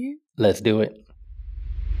USLW? Let's do it.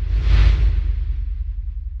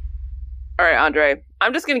 All right, Andre,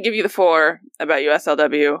 I'm just going to give you the floor about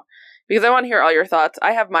USLW because I want to hear all your thoughts.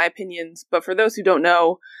 I have my opinions, but for those who don't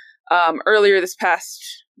know, earlier this past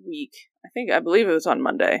week, I believe it was on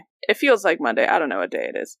Monday. It feels like Monday. I don't know what day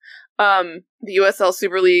it is. The USL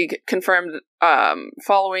Super League confirmed,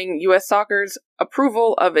 following U.S. Soccer's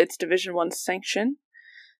approval of its Division I sanction,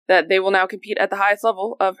 that they will now compete at the highest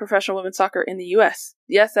level of professional women's soccer in the U.S.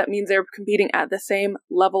 Yes, that means they're competing at the same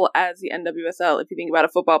level as the NWSL. If you think about a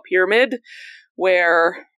football pyramid,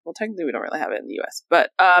 where, well, technically we don't really have it in the U.S., but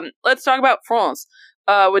let's talk about France.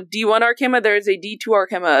 With D1 Arkema, there is a D2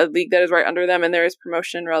 Arkema, a league that is right under them, and there is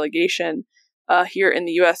promotion and relegation. Here in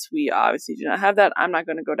the U.S., we obviously do not have that. I'm not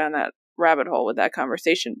going to go down that rabbit hole with that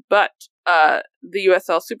conversation, but the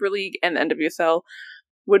USL Super League and the NWSL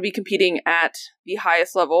would be competing at the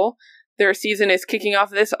highest level. Their season is kicking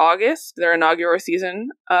off this August, their inaugural season,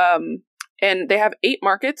 and they have 8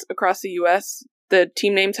 markets across the U.S. The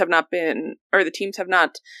teams have not been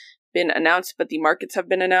announced, but the markets have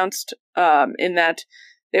been announced, in that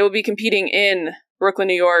they will be competing in Brooklyn,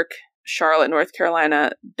 New York, Charlotte, North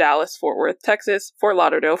Carolina, Dallas, Fort Worth, Texas, Fort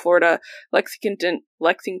Lauderdale, Florida, Lexington,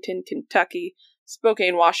 Kentucky,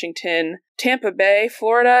 Spokane, Washington, Tampa Bay,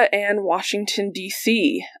 Florida, and Washington,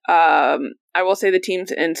 D.C. I will say the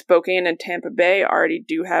teams in Spokane and Tampa Bay already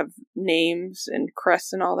do have names and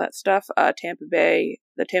crests and all that stuff. The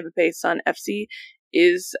Tampa Bay Sun FC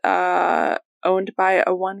is owned by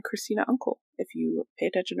one Christina Uncle, if you pay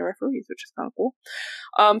attention to referees, which is kind of cool.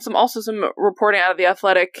 Some reporting out of The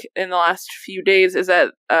Athletic in the last few days is that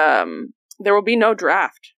there will be no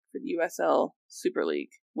draft for the USL Super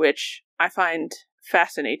League, which I find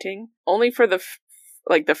fascinating. Only for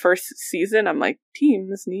the first season, I'm like,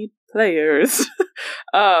 teams need players.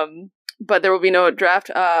 But there will be no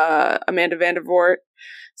draft. Amanda Vandervoort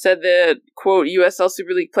said that, quote, USL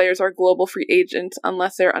Super League players are global free agents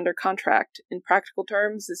unless they're under contract. In practical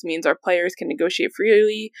terms, this means our players can negotiate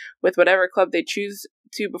freely with whatever club they choose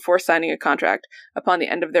to before signing a contract. Upon the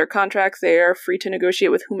end of their contracts, they are free to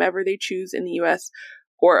negotiate with whomever they choose in the US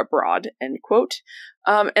or abroad, end quote.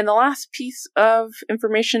 And the last piece of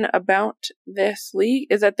information about this league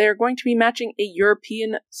is that they're going to be matching a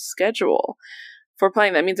European schedule for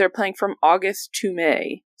playing. That means they're playing from August to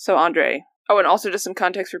May. So, Andre. Oh, and also just some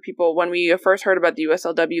context for people. When we first heard about the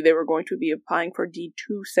USLW, they were going to be applying for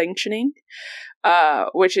D2 sanctioning,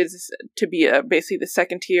 which is to be basically the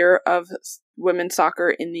second tier of women's soccer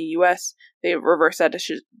in the U.S. They reversed that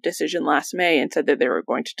decision last May and said that they were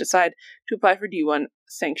going to decide to apply for D1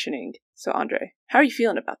 sanctioning. So, Andre, how are you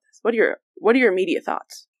feeling about this? What are your immediate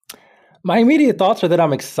thoughts? My immediate thoughts are that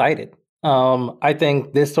I'm excited. I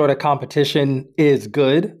think this sort of competition is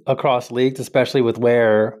good across leagues, especially with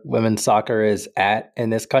where women's soccer is at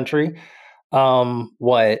in this country.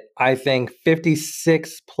 I think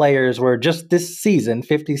 56 players were just this season,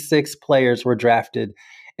 56 players were drafted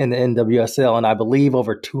in the NWSL, and I believe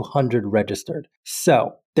over 200 registered.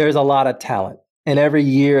 So there's a lot of talent, and every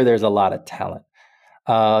year there's a lot of talent.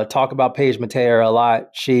 Talk about Paige Mateer a lot.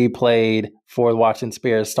 She played for the Washington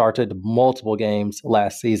Spears, started multiple games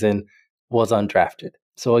last season, was undrafted.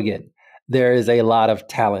 So again, there is a lot of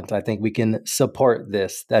talent. I think we can support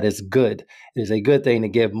this. That is good. It is a good thing to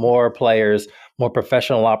give more players more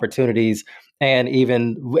professional opportunities, and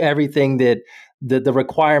even everything that the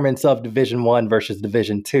requirements of Division I versus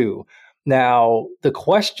Division II. Now, the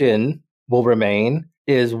question will remain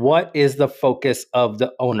is, what is the focus of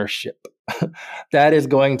the ownership? That is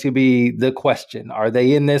going to be the question. Are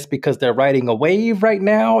they in this because they're riding a wave right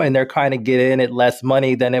now and they're trying to get in at less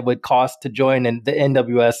money than it would cost to join in the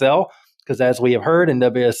NWSL? Because as we have heard,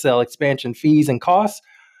 NWSL expansion fees and costs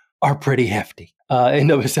are pretty hefty.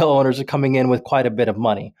 NWSL owners are coming in with quite a bit of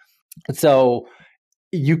money. So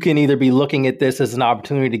you can either be looking at this as an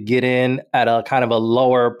opportunity to get in at a kind of a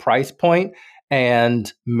lower price point,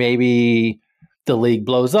 and maybe the league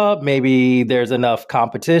blows up, maybe there's enough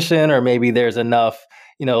competition, or maybe there's enough,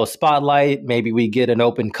 spotlight. Maybe we get an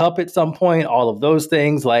Open Cup at some point. All of those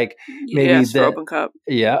things, like maybe Open Cup.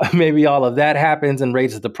 Yeah, maybe all of that happens and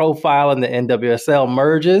raises the profile, and the NWSL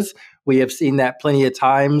merges. We have seen that plenty of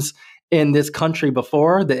times in this country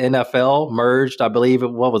before. The NFL merged, I believe,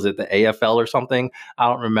 what was it, the AFL or something? I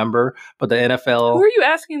don't remember, but the NFL. Who are you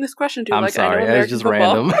asking this question to? I'm sorry, it's just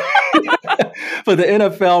random. But the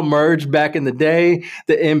NFL merged back in the day.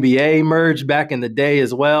 The NBA merged back in the day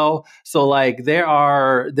as well. So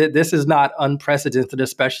this is not unprecedented,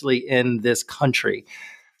 especially in this country.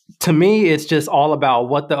 To me, it's just all about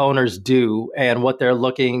what the owners do and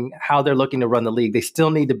how they're looking to run the league. They still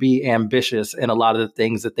need to be ambitious in a lot of the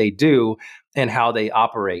things that they do and how they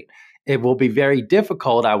operate. It will be very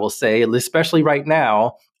difficult, I will say, especially right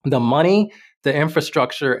now, the money, the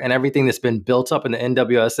infrastructure, and everything that's been built up in the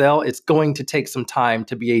NWSL, it's going to take some time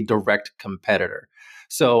to be a direct competitor.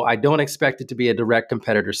 So I don't expect it to be a direct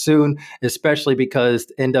competitor soon, especially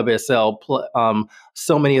because NWSL,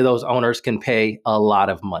 so many of those owners can pay a lot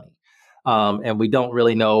of money. And we don't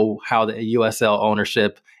really know how the USL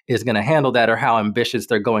ownership is going to handle that or how ambitious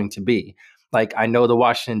they're going to be. Like, I know the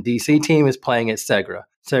Washington, D.C. team is playing at Segra.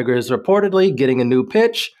 Segra is reportedly getting a new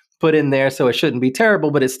pitch put in there, so it shouldn't be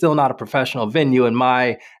terrible, but it's still not a professional venue in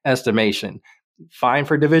my estimation. Fine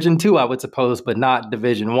for Division 2, I would suppose, but not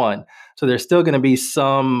Division 1. So there's still going to be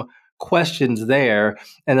some questions there.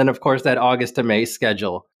 And then, of course, that August to May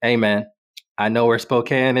schedule. Hey, man, I know where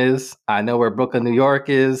Spokane is. I know where Brooklyn, New York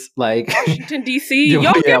is. Like Washington, D.C.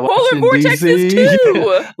 Y'all get polar vortexes DC.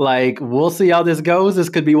 too. Like, we'll see how this goes. This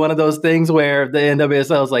could be one of those things where the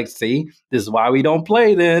NWSL is like, see, this is why we don't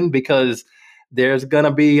play then, because there's going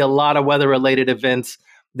to be a lot of weather-related events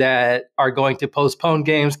that are going to postpone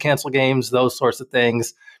games, cancel games, those sorts of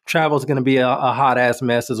things. Travel is going to be a hot-ass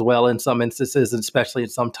mess as well in some instances, especially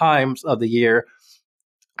at some times of the year.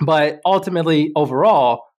 But ultimately,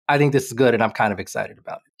 overall, I think this is good, and I'm kind of excited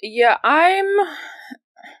about it. Yeah, I'm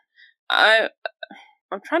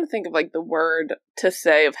trying to think of like the word to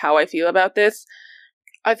say of how I feel about this.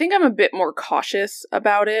 I think I'm a bit more cautious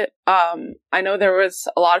about it. I know there was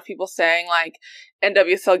a lot of people saying like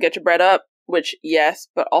NWSL get your bread up, which yes,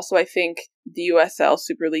 but also I think the USL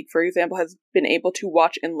Super League, for example, has been able to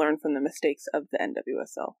watch and learn from the mistakes of the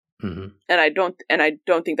NWSL. Mm-hmm. And I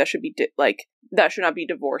don't think that should be that should not be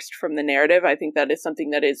divorced from the narrative. I think that is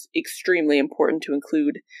something that is extremely important to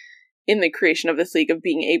include in the creation of this league, of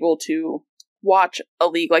being able to watch a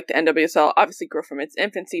league like the NWSL obviously grow from its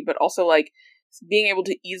infancy, but also like being able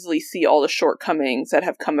to easily see all the shortcomings that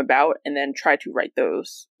have come about and then try to right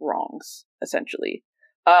those wrongs, essentially.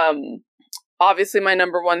 Obviously my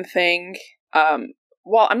number one thing,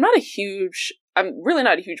 while I'm really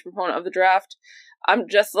not a huge proponent of the draft, I'm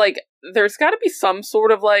just like, there's got to be some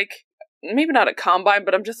sort of like, maybe not a combine,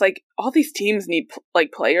 but I'm just like, all these teams need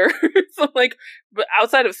like players. So like, but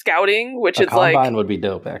outside of scouting, which is like, combine would be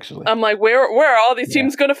dope, actually. I'm like, where are all these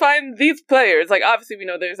teams going to find these players? Like, obviously we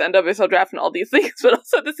know there's NWSL draft and all these things, but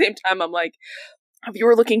also at the same time, I'm like, if you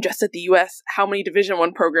were looking just at the U.S., how many Division I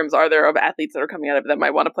programs are there of athletes that are coming out of it that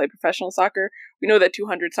might want to play professional soccer? We know that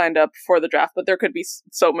 200 signed up for the draft, but there could be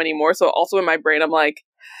so many more. So also in my brain, I'm like,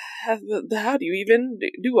 how do you even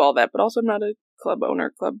do all that? But also I'm not a club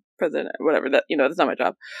owner, club president, whatever, that, that's not my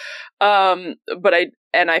job. But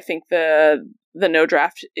I think the no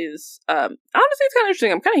draft is, honestly, it's kind of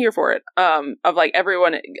interesting. I'm kind of here for it. Of like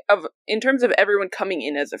everyone, in terms of everyone coming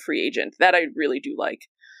in as a free agent, that I really do like.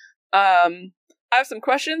 I have some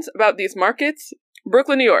questions about these markets.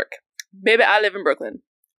 Brooklyn, New York. Baby, I live in Brooklyn.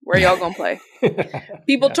 Where y'all gonna play?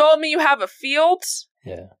 People told me you have a field.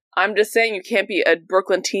 Yeah. I'm just saying you can't be a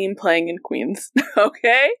Brooklyn team playing in Queens.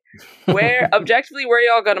 Okay? Objectively, where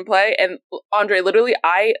y'all gonna play? And Andre, literally,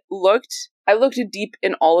 I looked deep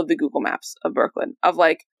in all of the Google Maps of Brooklyn, of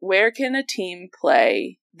like, where can a team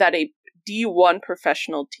play that a D1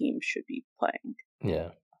 professional team should be playing? Yeah.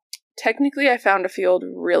 Technically, I found a field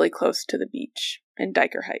really close to the beach in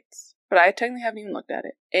Diker Heights, but I technically haven't even looked at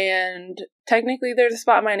it. And technically, there's a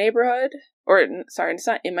spot in my neighborhood, it's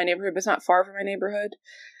not in my neighborhood, but it's not far from my neighborhood.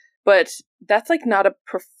 But that's like not a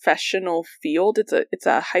professional field. It's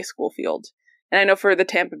a high school field. And I know for the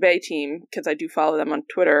Tampa Bay team, because I do follow them on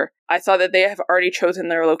Twitter, I saw that they have already chosen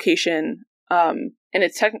their location. And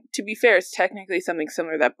it's to be fair, it's technically something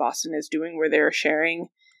similar that Boston is doing, where they're sharing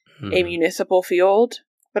a municipal field.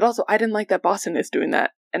 But also, I didn't like that Boston is doing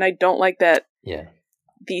that. And I don't like that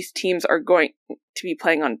these teams are going to be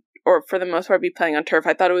playing on, or for the most part, be playing on turf.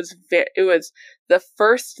 I thought it was the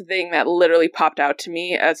first thing that literally popped out to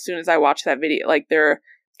me as soon as I watched that video. Like, their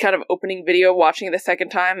kind of opening video, watching it the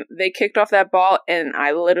second time, they kicked off that ball, and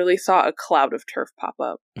I literally saw a cloud of turf pop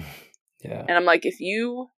up. Yeah. And I'm like, if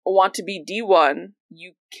you want to be D1,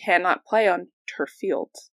 you cannot play on turf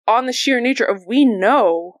fields. On the sheer nature of, we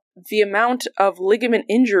know the amount of ligament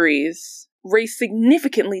injuries raised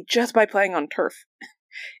significantly just by playing on turf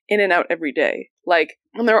in and out every day. Like,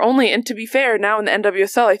 and and to be fair, now in the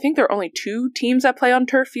NWSL, I think there are only 2 teams that play on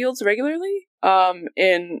turf fields regularly,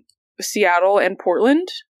 in Seattle and Portland.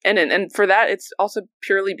 And for that, it's also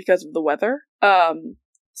purely because of the weather.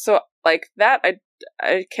 So like that,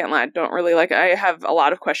 I can't lie, I don't really like it. I have a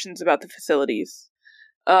lot of questions about the facilities.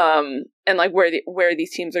 And like where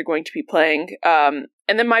these teams are going to be playing. And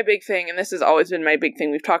then my big thing, and this has always been my big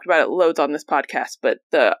thing, we've talked about it loads on this podcast, but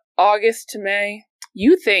the August to May,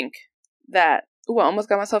 you think that, I almost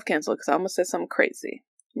got myself canceled because I almost said something crazy.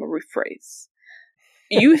 I'm going to rephrase.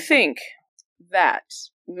 You think that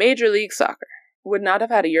Major League Soccer would not have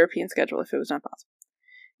had a European schedule if it was not possible?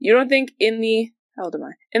 You don't think how old am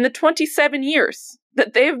I? In the 27 years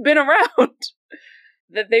that they've been around,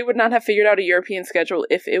 that they would not have figured out a European schedule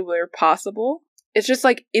if it were possible? It's just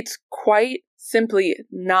like, it's quite simply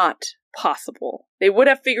not possible. They would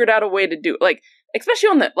have figured out a way to do it. Like, especially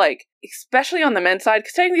on the men's side,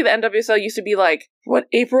 because technically the NWSL used to be like, what,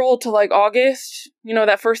 April to like August? You know,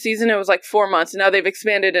 that first season it was like 4 months, and now they've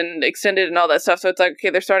expanded and extended and all that stuff. So it's like, okay,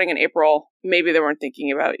 they're starting in April. Maybe they weren't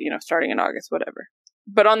thinking about, starting in August, whatever.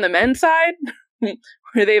 But on the men's side,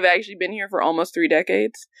 where they've actually been here for almost 3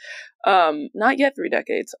 decades, not yet 3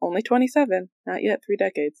 decades, only 27, not yet 3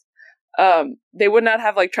 decades. They would not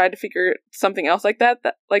have like tried to figure something else like that,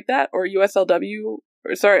 or USLW,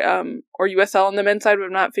 or USL on the men's side would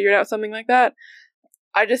have not figured out something like that.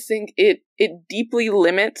 I just think it deeply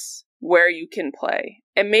limits where you can play.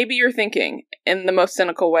 And maybe you're thinking, in the most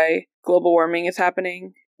cynical way, global warming is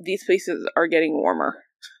happening. These places are getting warmer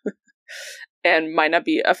and might not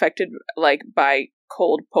be affected like by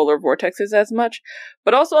cold polar vortexes as much.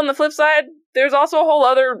 But also on the flip side, there's also a whole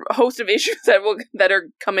other host of issues that are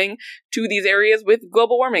coming to these areas with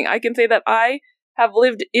global warming. I can say that I have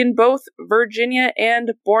lived in both Virginia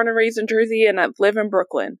and born and raised in Jersey, and I live in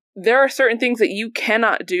Brooklyn. There are certain things that you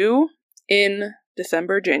cannot do in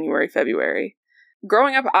December, January, February.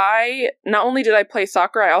 Growing up, not only did I play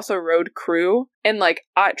soccer, I also rode crew. And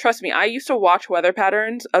trust me, I used to watch weather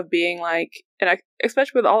patterns of being like,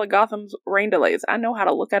 especially with all of Gotham's rain delays, I know how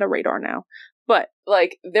to look at a radar now. But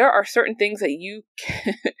there are certain things that you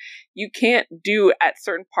can't do at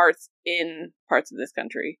certain parts of this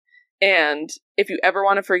country. And if you ever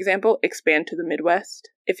want to, for example, expand to the Midwest,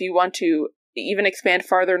 if you want to even expand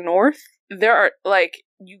farther north, there are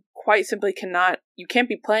you quite simply you can't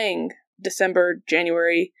be playing December,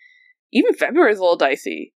 January, even February is a little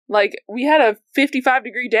dicey. We had a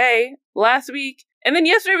 55-degree day last week, and then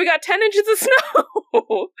yesterday we got 10 inches of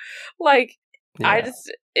snow.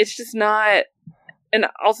 It's just not. And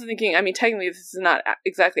also thinking, I mean, technically this is not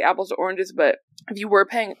exactly apples to oranges, but if you were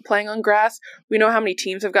playing on grass, we know how many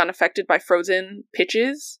teams have gotten affected by frozen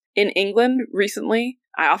pitches in England recently.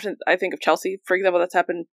 I think of Chelsea, for example. That's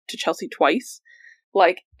happened to Chelsea twice.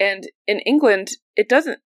 And in England, it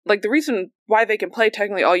doesn't. The reason why they can play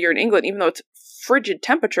technically all year in England, even though it's frigid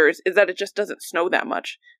temperatures, is that it just doesn't snow that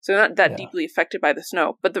much. So they're not that deeply affected by the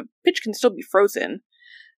snow. But the pitch can still be frozen.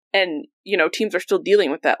 And, teams are still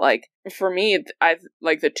dealing with that. For me,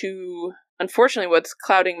 unfortunately, what's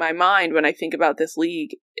clouding my mind when I think about this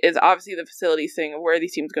league is obviously the facilities thing of where are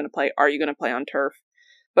these teams going to play? Are you going to play on turf?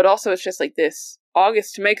 But also it's just this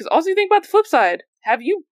August to May. Because also you think about the flip side. Have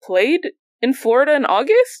you played in Florida in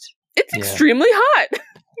August? It's extremely hot.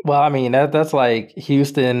 Well, I mean, that's like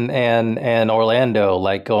Houston and Orlando,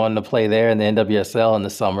 going to play there in the NWSL in the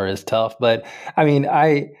summer is tough. But I mean,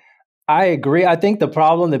 I agree. I think the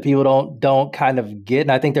problem that people don't kind of get,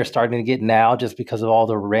 and I think they're starting to get now just because of all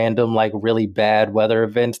the random, really bad weather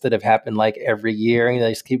events that have happened every year, and they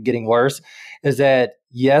just keep getting worse, is that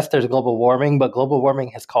yes, there's global warming, but global warming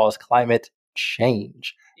has caused climate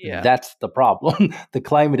change. Yeah. That's the problem. The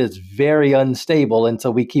climate is very unstable. And so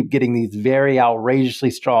we keep getting these very outrageously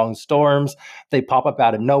strong storms. They pop up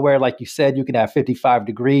out of nowhere. Like you said, you can have 55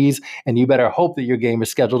 degrees and you better hope that your game is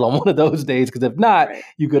scheduled on one of those days. Because if not,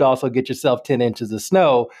 you could also get yourself 10 inches of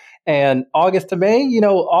snow. And August to May,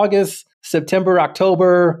 August, September,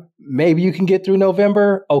 October, maybe you can get through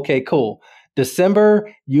November. Okay, cool.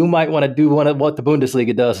 December, you might want to do what the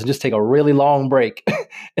Bundesliga does and just take a really long break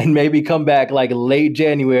and maybe come back late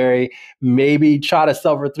January, maybe try to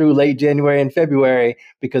suffer through late January and February,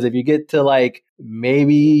 because if you get to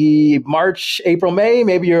maybe March, April, May,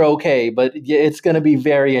 maybe you're okay. But it's going to be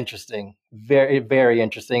very interesting, very, very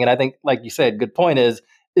interesting. And I think, like you said, good point is,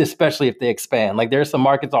 especially if they expand, there's some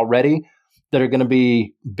markets already that are going to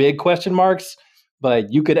be big question marks,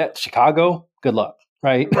 but you could at Chicago, good luck.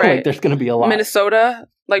 Right. There's going to be a lot. Minnesota,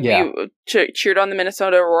 you cheered on the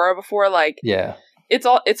Minnesota Aurora before.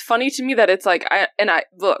 It's funny to me that it's I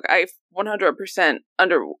 100%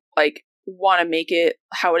 want to make it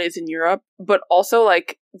how it is in Europe, but also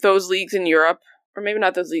those leagues in Europe, or maybe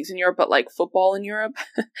not those leagues in Europe, but football in Europe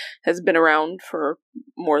has been around for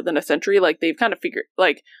more than a century. They've kind of figured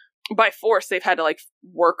by force, they've had to like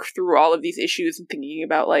work through all of these issues and thinking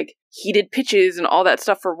about like heated pitches and all that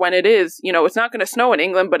stuff for when it is, you know, it's not going to snow in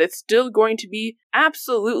England, but it's still going to be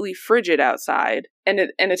absolutely frigid outside. And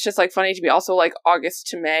it's just like funny to be also like August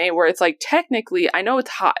to May, where it's like technically, I know it's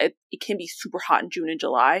hot. It can be super hot in June and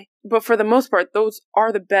July, but for the most part, those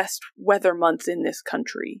are the best weather months in this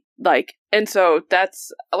country. Like, and so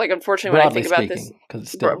that's like, unfortunately, when I think about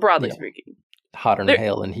this, broadly speaking. Hotter than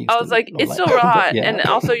hell in Houston. I was like, it's still real hot. Yeah. And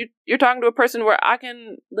also, you're talking to a person where I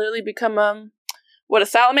can literally become, a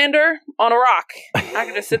salamander on a rock. I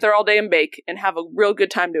can just sit there all day and bake and have a real good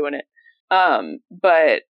time doing it.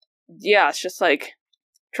 But yeah, it's just like,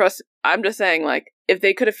 I'm just saying, like, if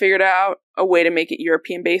they could have figured out a way to make it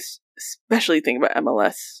European based, especially think about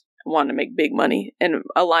MLS and wanting to make big money and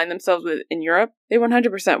align themselves with in Europe, they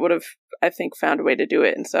 100% would have, I think, found a way to do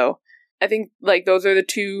it. And so I think, like, those are the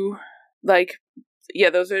two. Like,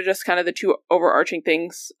 yeah, those are just kind of the two overarching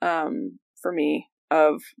things for me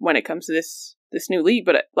of when it comes to this new league.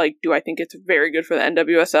 But like, do I think it's very good for the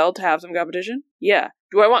NWSL to have some competition? Yeah.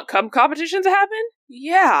 Do I want competition to happen?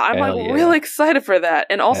 Yeah, I'm really excited for that.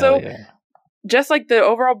 And also, just like the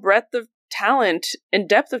overall breadth of talent and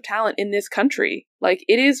depth of talent in this country, like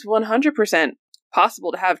it is 100%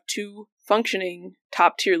 possible to have two functioning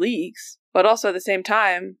top tier leagues. But also at the same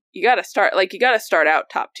time, you got to start out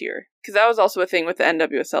top tier. Because that was also a thing with the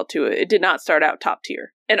NWSL too. It did not start out top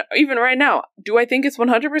tier. And even right now, do I think it's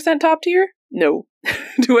 100% top tier? No.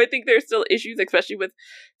 Do I think there's still issues, especially with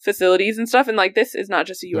facilities and stuff? And like, this is not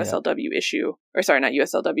just a USLW issue. Or sorry, not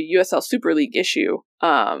USLW, USL Super League issue.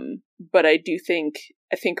 But I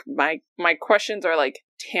think my questions are like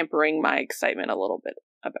tampering my excitement a little bit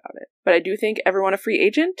about it. But I do think everyone a free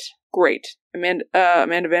agent? Great. Amanda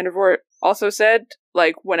Vandervoort also said,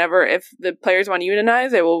 like, if the players want to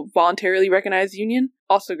unionize, they will voluntarily recognize the union.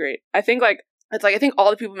 Also great. I think I think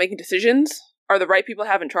all the people making decisions are the right people to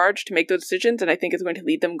have in charge to make those decisions, and I think it's going to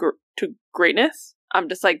lead them to greatness. I'm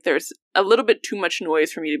just like, there's a little bit too much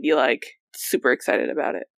noise for me to be like super excited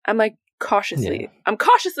about it. I'm like I'm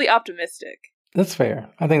cautiously optimistic. That's fair.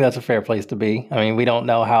 I think that's a fair place to be. I mean, we don't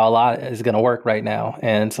know how a lot is going to work right now,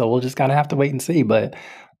 and so we'll just kind of have to wait and see. But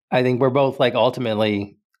I think we're both like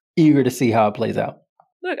ultimately eager to see how it plays out.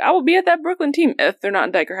 Look, I will be at that Brooklyn team if they're not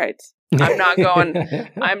in Diker Heights. I'm not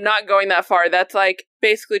going that far. That's like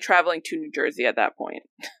basically traveling to New Jersey at that point.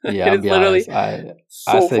 Yeah, I'll be literally honest.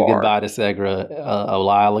 I said goodbye to Segra a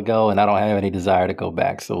while ago, and I don't have any desire to go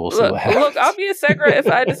back. So we'll see what happens. Look, I'll be at Segra if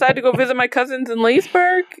I decide to go visit my cousins in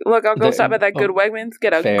Leesburg. Look, I'll go stop at that good Wegmans,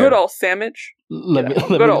 get a good old sandwich. Let me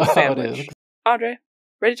know how it is. Andre,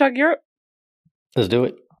 ready to talk Europe? Let's do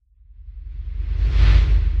it.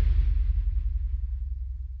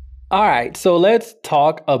 All right, so let's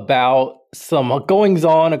talk about some goings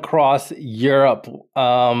on across Europe.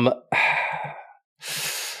 I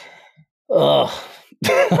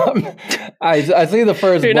see the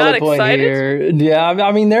first bullet point here. Yeah,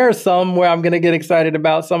 I mean, there are some where I'm going to get excited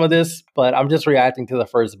about some of this, but I'm just reacting to the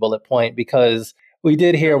first bullet point because we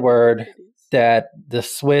did hear word that the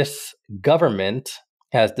Swiss government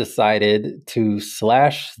has decided to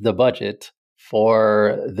slash the budget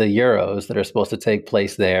for the Euros that are supposed to take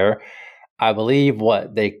place there. I believe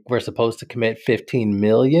they were supposed to commit 15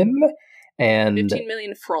 million and 15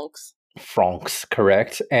 million francs. Francs,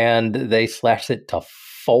 correct. And they slashed it to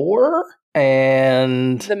 4.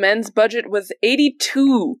 And the men's budget was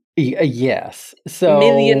 82. Yes. So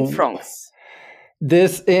million francs.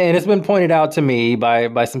 And it's been pointed out to me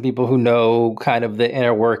by some people who know kind of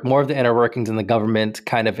more of the inner workings in the government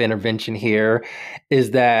kind of intervention here,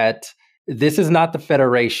 is that this is not the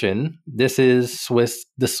federation. This is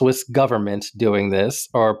the Swiss government doing this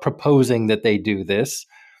or proposing that they do this.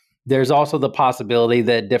 There's also the possibility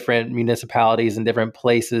that different municipalities in different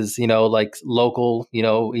places, like local,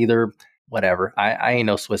 either whatever. I ain't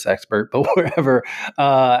no Swiss expert, but wherever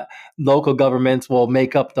local governments will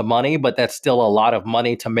make up the money, but that's still a lot of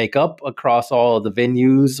money to make up across all of the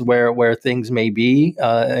venues where things may be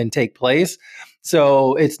and take place.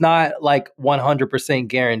 So it's not like 100%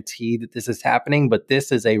 guaranteed that this is happening, but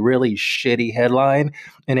this is a really shitty headline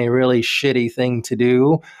and a really shitty thing to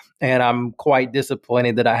do. And I'm quite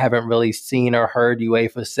disappointed that I haven't really seen or heard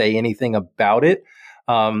UEFA say anything about it.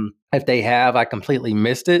 If they have, I completely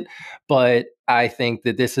missed it. But I think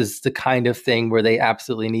that this is the kind of thing where they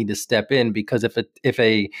absolutely need to step in, because if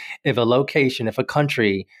a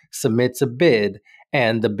country submits a bid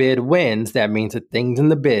and the bid wins, that means that things in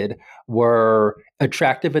the bid were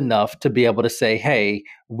attractive enough to be able to say, hey,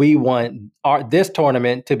 we want this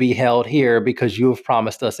tournament to be held here because you have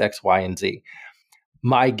promised us X, Y, and Z.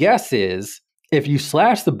 My guess is if you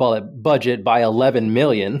slash the budget by 11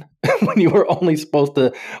 million when you were only supposed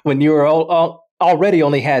to, when you were already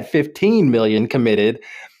only had 15 million committed,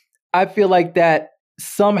 I feel like that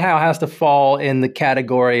somehow has to fall in the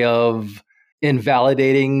category of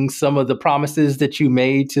invalidating some of the promises that you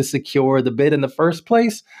made to secure the bid in the first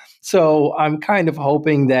place. So I'm kind of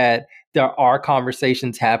hoping that there are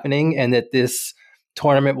conversations happening and that this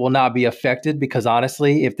tournament will not be affected, because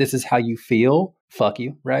honestly, if this is how you feel, fuck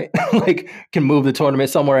you, right? Like, can move the tournament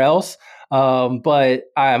somewhere else. But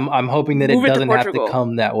I'm hoping that it doesn't have to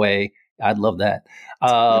come that way. I'd love that.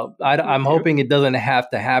 I'm hoping it doesn't have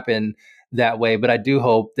to happen that way, but I do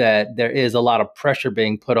hope that there is a lot of pressure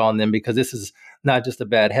being put on them, because this is not just a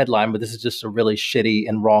bad headline, but this is just a really shitty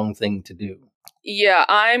and wrong thing to do. Yeah,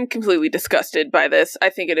 I'm completely disgusted by this. I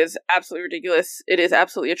think it is absolutely ridiculous. It is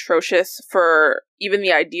absolutely atrocious for even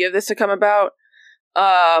the idea of this to come about.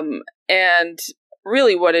 And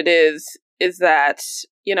really what it is that,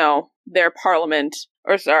 you know, their parliament,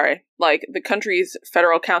 or sorry, like the country's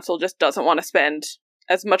federal council just doesn't want to spend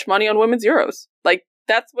as much money on women's Euros. Like,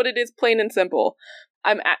 that's what it is, plain and simple.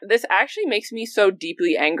 This actually makes me so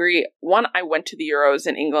deeply angry. One, I went to the Euros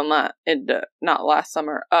in England not last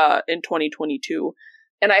summer, in 2022,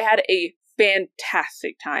 and I had a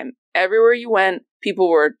fantastic time. Everywhere you went, people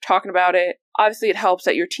were talking about it. Obviously, it helps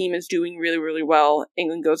that your team is doing really, really well.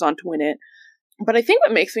 England goes on to win it. But I think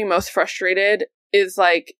what makes me most frustrated is,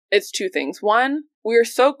 like, it's two things. One, we are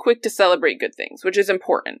so quick to celebrate good things, which is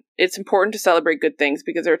important. It's important to celebrate good things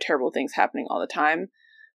because there are terrible things happening all the time.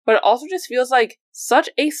 But it also just feels like such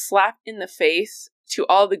a slap in the face to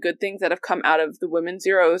all the good things that have come out of the Women's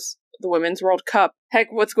Euros, the Women's World Cup.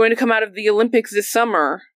 Heck, what's going to come out of the Olympics this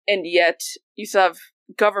summer? And yet, you still have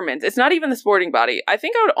governments. It's not even the sporting body. I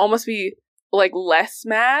think I would almost be, like, less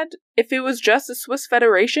mad if it was just the Swiss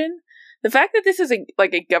Federation. The fact that this is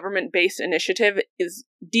a government-based initiative is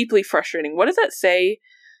deeply frustrating. What does that say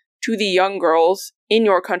to the young girls in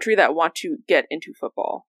your country that want to get into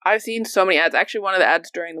football? I've seen so many ads. Actually, one of the ads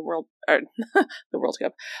during the World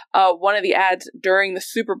Cup, one of the ads during the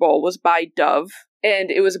Super Bowl was by Dove, and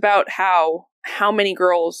it was about how many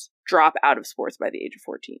girls drop out of sports by the age of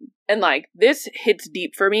 14. And, like, this hits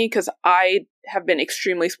deep for me because I have been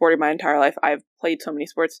extremely sporty my entire life. I've played so many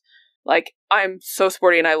sports. Like, I'm so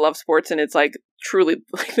sporty and I love sports, and it's, like, truly,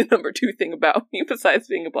 like, the number two thing about me besides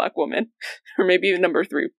being a Black woman. Or maybe number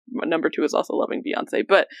three. Number two is also loving Beyoncé.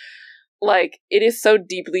 But, like, it is so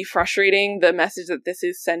deeply frustrating, the message that this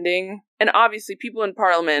is sending. And obviously, people in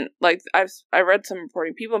Parliament, like, I read some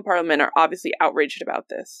reporting, people in Parliament are obviously outraged about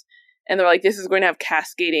this. And they're like, this is going to have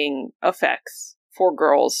cascading effects for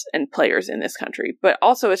girls and players in this country. But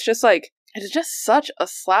also, it's just, like, it's just such a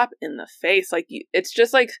slap in the face. Like, it's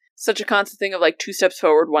just, like, such a constant thing of, like, 2 steps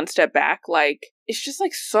forward, 1 step back. Like, it's just,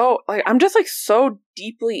 like, so, like, I'm just, like, so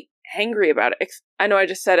deeply angry about it. I know I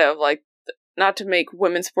just said it, of, like, not to make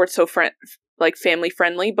women's sports so family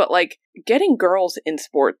friendly, but, like, getting girls in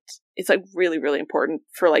sports is, like, really, really important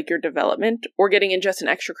for, like, your development, or getting in just in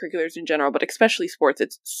extracurriculars in general, but especially sports.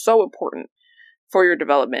 It's so important for your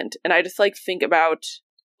development. And I just, like, think about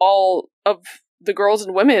all of the girls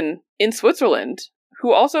and women in Switzerland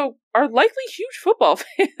who also are likely huge football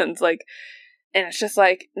fans. Like, and it's just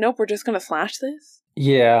like, nope, we're just gonna slash this.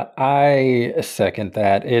 Yeah, I second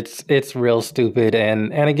that. It's real stupid.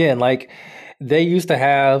 And again, like, they used to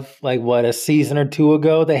have, like, what, a season or two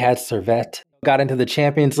ago, they had Servette, got into the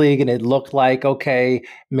Champions League, and it looked like, okay,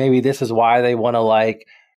 maybe this is why they want to, like,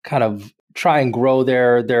 kind of try and grow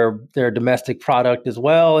their domestic product as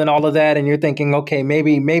well and all of that. And you're thinking, okay,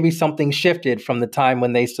 maybe something shifted from the time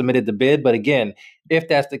when they submitted the bid. But again, if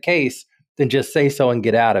that's the case, then just say so and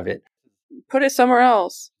get out of it. Put it somewhere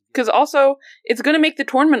else. Because also, it's going to make the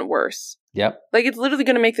tournament worse. Yep. Like, it's literally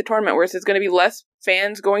going to make the tournament worse. It's going to be less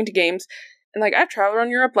fans going to games. And, like, I've traveled around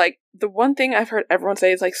Europe. Like, the one thing I've heard everyone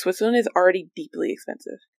say is, like, Switzerland is already deeply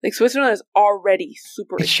expensive. Like, Switzerland is already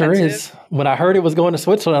super expensive. It sure is. When I heard it was going to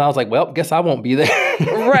Switzerland, I was like, well, guess I won't be there.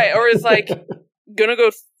 Right. Or it's like, gonna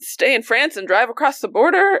go stay in France and drive across the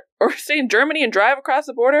border, or stay in Germany and drive across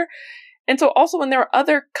the border. And so also when there are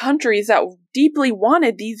other countries that deeply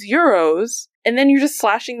wanted these Euros, and then you're just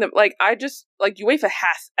slashing them, like, UEFA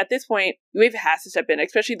at this point, UEFA has to step in,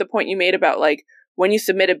 especially the point you made about, like, when you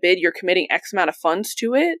submit a bid, you're committing X amount of funds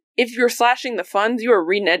to it. If you're slashing the funds, you are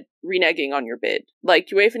reneging on your bid. Like,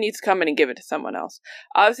 UEFA needs to come in and give it to someone else.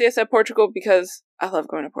 Obviously, I said Portugal because I love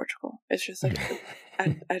going to Portugal. It's just like,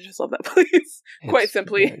 I just love that place. Quite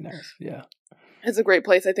simply. Very nice. Yeah. It's a great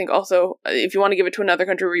place. I think also, if you want to give it to another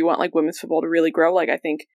country where you want, like, women's football to really grow, like, I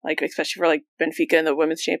think, like, especially for, like, Benfica and the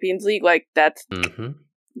Women's Champions League, like, that's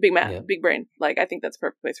Big man, Yeah. big brain. Like, I think that's the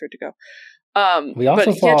perfect place for it to go. We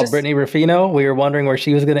also saw Brittany Ruffino. We were wondering where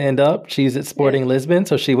she was going to end up. She's at Sporting Lisbon,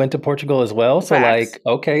 so she went to Portugal as well. So, Facts. like,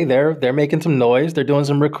 okay, they're making some noise. They're doing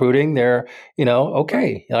some recruiting. They're,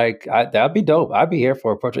 okay, like that'd be dope. I'd be here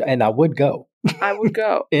for Portugal, and I would go. I would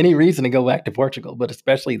go. Any reason to go back to Portugal, but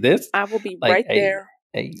especially this. I will be like, right there,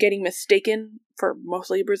 getting mistaken for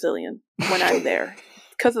mostly Brazilian when I'm there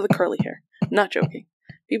because of the curly hair. Not joking.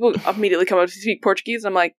 People immediately come up to speak Portuguese,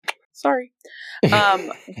 and I'm like, sorry.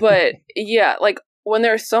 But yeah, like when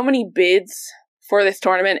there are so many bids for this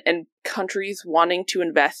tournament and countries wanting to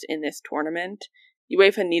invest in this tournament,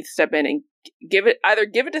 UEFA needs to step in and either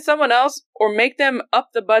give it to someone else or make them up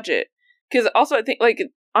the budget. Because also I think, like,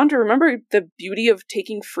 Andre, remember the beauty of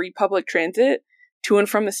taking free public transit to and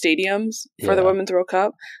from the stadiums for the Women's World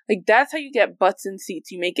Cup? Like, that's how you get butts in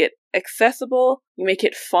seats. You make it accessible, you make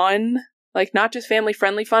it fun, like not just family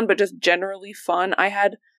friendly fun, but just generally fun. I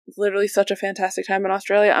had literally such a fantastic time in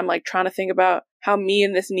Australia. I'm like trying to think about how me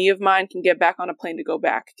and this knee of mine can get back on a plane to go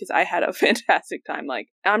back, because I had a fantastic time. Like,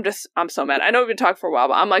 I'm so mad. I know we've been talking for a while,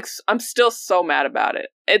 but I'm still so mad about it.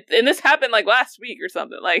 And this happened like last week or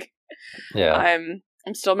something. Like, yeah,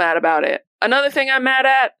 I'm still mad about it. Another thing I'm mad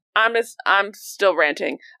at, I'm still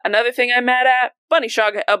ranting. Another thing I'm mad at, Bunny Shaw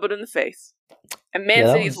got elbowed in the face. And Man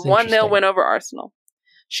City's 1-0 win over Arsenal.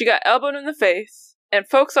 She got elbowed in the face, and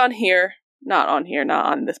folks on here, not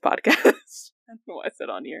on this podcast. I don't know why I said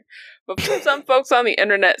on here. But some folks on the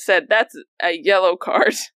internet said that's a yellow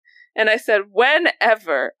card. And I said,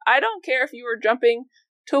 whenever. I don't care if you were jumping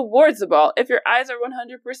towards the ball, if your eyes are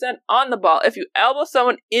 100% on the ball, if you elbow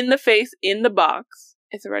someone in the face in the box,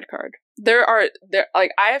 it's a red card. I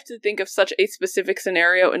have to think of such a specific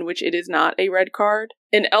scenario in which it is not a red card.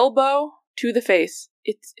 An elbow to the face,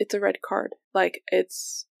 it's a red card. Like, it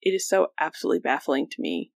is so absolutely baffling to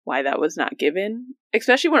me why that was not given,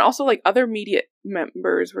 especially when also like other media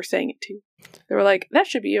members were saying it too. They were like, that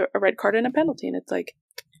should be a red card and a penalty, and it's like,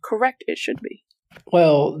 correct, it should be.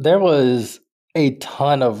 Well, there was a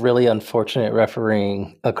ton of really unfortunate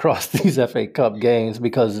refereeing across these FA Cup games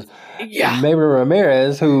because Mayra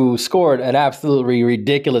Ramirez, who scored an absolutely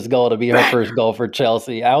ridiculous goal to be her first goal for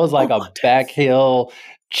Chelsea, I was like a backheel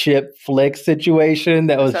chip flick situation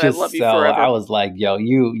that was just so. I was like, "Yo,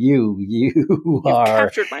 you are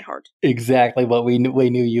captured my heart." Exactly what we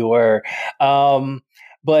knew you were.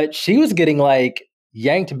 But she was getting like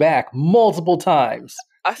yanked back multiple times.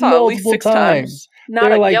 I saw at least 6 times.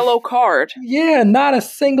 Not a yellow card. Yeah, not a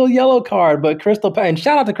single yellow card. But Crystal Palace, and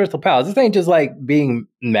shout out to Crystal Palace. This ain't just like being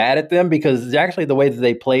mad at them, because actually the way that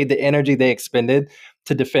they played, the energy they expended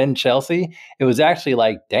to defend Chelsea, it was actually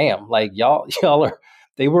like, damn, like y'all are.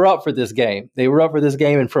 They were up for this game.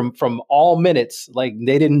 And from all minutes, like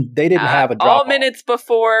they didn't have a drop. All minutes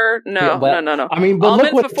before, no. I mean, but all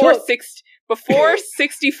look minutes before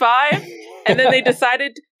 65, and then they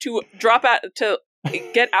decided to drop out to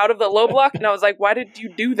get out of the low block, and I was like, why did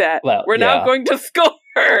you do that? Well, we're now going to score.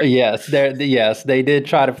 Yes, they did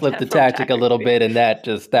try to flip the tactic a little bit, and that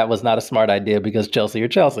was not a smart idea, because Chelsea are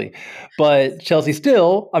Chelsea. But Chelsea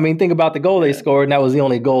still, I mean, think about the goal they scored, and that was the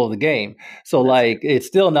only goal of the game. So it's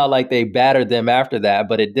still not like they battered them after that,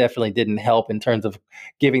 but it definitely didn't help in terms of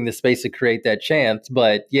giving the space to create that chance.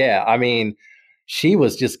 But yeah, I mean, she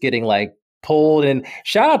was just getting like pulled, and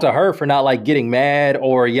shout out to her for not like getting mad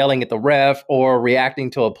or yelling at the ref or reacting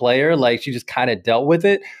to a player. Like, she just kind of dealt with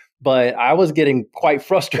it. But I was getting quite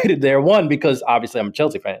frustrated there. One, because obviously I'm a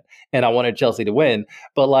Chelsea fan and I wanted Chelsea to win,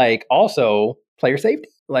 but like also player safety.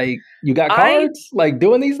 Like, you got cards, like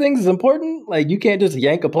doing these things is important. Like, you can't just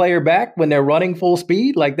yank a player back when they're running full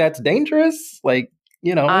speed. Like, that's dangerous. Like,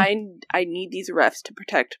 I need these refs to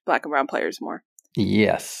protect Black and brown players more.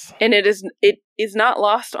 Yes. And it is not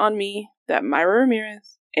lost on me that Mayra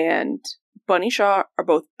Ramirez and Bunny Shaw are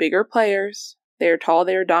both bigger players. They are tall,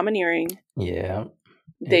 they are domineering. Yeah.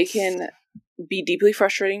 They can be deeply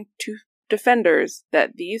frustrating to defenders,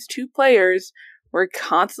 that these two players were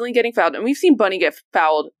constantly getting fouled. And we've seen Bunny get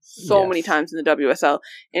fouled so many times in the WSL,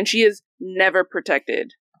 and she is never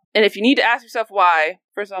protected. And if you need to ask yourself why,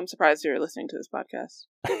 first of all, I'm surprised you're listening to this podcast,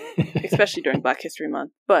 especially during Black History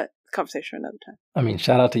Month, but conversation another time. I mean,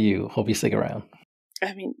 shout out to you. Hope you stick around.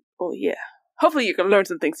 I mean, well, yeah. Hopefully you can learn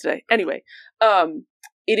some things today. Anyway,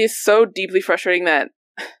 it is so deeply frustrating that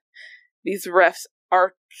these refs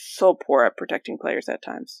are so poor at protecting players at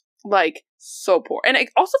times. Like, so poor. And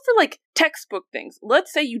also for, like, textbook things.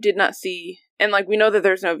 Let's say you did not see, and, like, we know that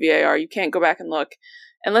there's no VAR. You can't go back and look.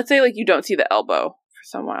 And let's say, like, you don't see the elbow for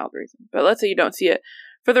some wild reason. But let's say you don't see it.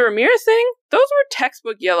 For the Ramirez thing, those were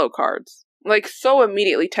textbook yellow cards. Like, so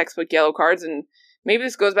immediately textbook yellow cards. And maybe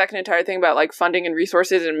this goes back to an entire thing about like funding and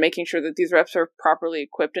resources and making sure that these refs are properly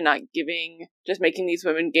equipped and not making these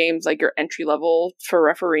women games like your entry level for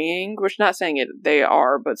refereeing, which not saying they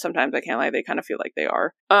are, but sometimes I can't lie, they kind of feel like they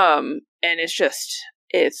are. And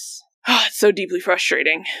it's so deeply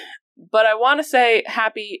frustrating. But I want to say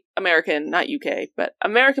happy American, not UK, but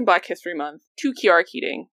American Black History Month to Kiara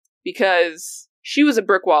Keating, because she was a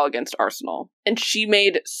brick wall against Arsenal, and she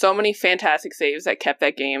made so many fantastic saves that kept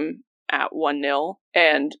that game at 1-0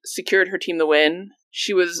 and secured her team the win.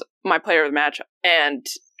 She was my player of the match, and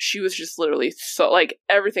she was just literally so, like,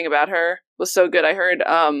 everything about her was so good. I heard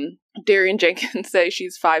Darian Jenkins say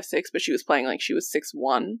she's 5'6", but she was playing like she was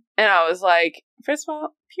 6'1", and I was like, first of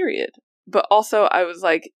all, period. But also, I was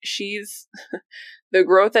like, she's the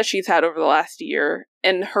growth that she's had over the last year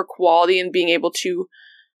and her quality in being able to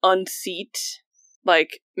unseat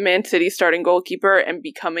like Man City's starting goalkeeper and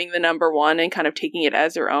becoming the number one and kind of taking it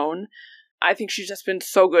as her own. I think she's just been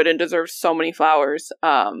so good and deserves so many flowers.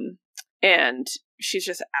 And she's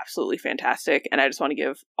just absolutely fantastic. And I just want to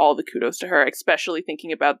give all the kudos to her, especially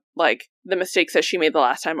thinking about like the mistakes that she made the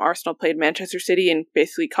last time Arsenal played Manchester City and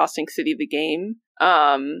basically costing City the game.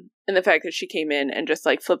 And the fact that she came in and just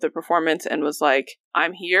like flipped the performance and was like,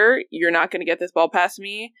 I'm here. You're not going to get this ball past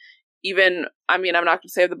me. I'm not going to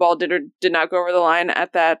say if the ball did or did not go over the line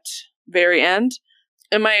at that very end.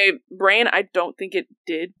 In my brain, I don't think it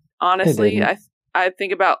did, honestly. I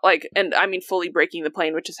think about, like, and I mean fully breaking the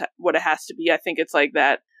plane, which is what it has to be. I think it's like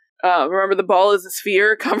that, remember the ball is a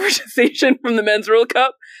sphere conversation from the Men's World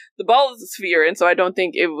Cup? The ball is a sphere, and so I don't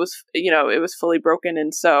think it was, it was fully broken,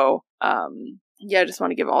 and so, I just want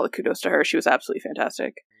to give all the kudos to her. She was absolutely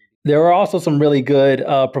fantastic. There were also some really good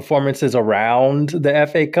performances around the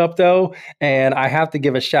FA Cup, though. And I have to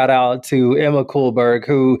give a shout out to Emma Kullberg,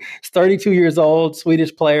 who is 32 years old,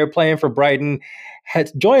 Swedish player playing for Brighton,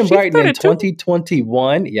 had joined Brighton in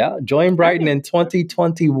 2021. Yeah, joined Brighton in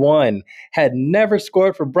 2021, had never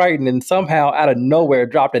scored for Brighton, and somehow out of nowhere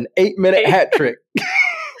dropped an 8-minute hat trick.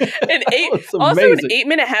 An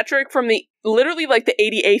 8-minute hat trick from literally the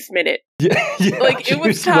 88th minute. Yeah, like it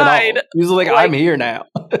was tied. He was like, I'm here now.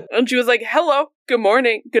 And she was like, hello, good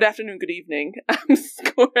morning, good afternoon, good evening.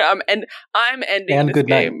 I'm ending this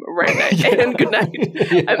game right now. And good night.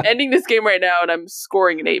 Yeah. I'm ending this game right now, and I'm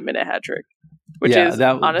scoring an 8-minute hat trick, which is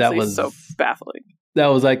honestly so baffling. That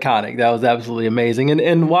was iconic. That was absolutely amazing.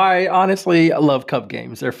 And why, honestly, I love Cup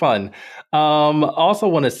games. They're fun. Also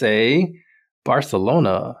want to say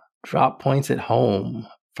Barcelona dropped points at home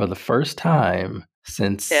for the first time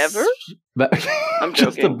since ever. I'm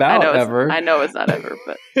just joking. about ever. I know it's not ever,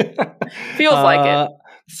 but feels like it.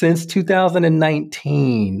 Since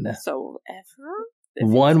 2019. So ever?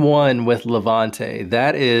 1-1 with Levante.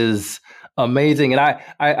 That is amazing. And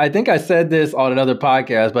I think I said this on another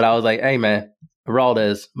podcast, but I was like, hey man,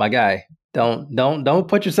 Raldez, my guy, don't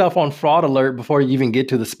put yourself on fraud alert before you even get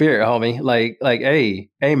to the spirit, homie. Like,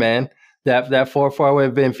 hey man. That 4-4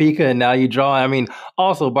 with Benfica, and now you draw. I mean,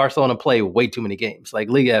 also Barcelona play way too many games.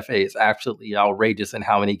 Like Liga FA is absolutely outrageous in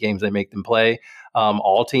how many games they make them play.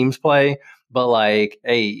 All teams play, but like,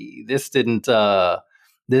 hey, this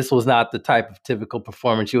was not the type of typical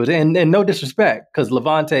performance you would. And no disrespect, because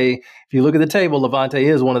Levante, if you look at the table, Levante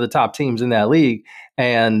is one of the top teams in that league,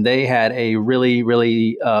 and they had a really,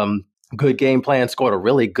 really good game plan, scored a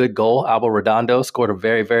really good goal. Albo Redondo scored a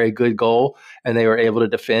very, very good goal, and they were able to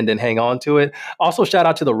defend and hang on to it. Also, shout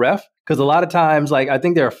out to the ref, because a lot of times, like, I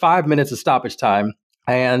think there are 5 minutes of stoppage time,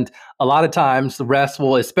 and a lot of times the refs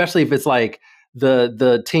will, especially if it's like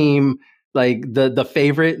the team, like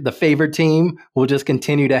the favorite team will just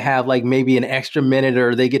continue to have like maybe an extra minute,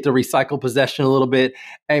 or they get to recycle possession a little bit.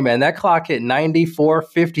 Hey man, that clock hit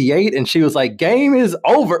 94:58 and she was like, game is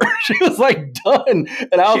over. She was like, done.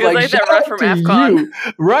 And I was like, that ref from AFCON.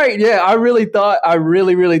 Right. Yeah. I really thought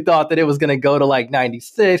that it was going to go to like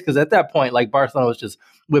 96. Cause at that point, like Barcelona was just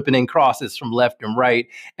whipping in crosses from left and right.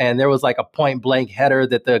 And there was like a point blank header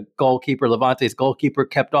that the goalkeeper, Levante's goalkeeper,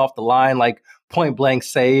 kept off the line, like point blank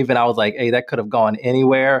save. And I was like, hey, that could have gone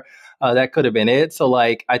anywhere. That could have been it. So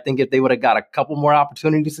like, I think if they would have got a couple more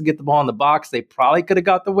opportunities to get the ball in the box, they probably could have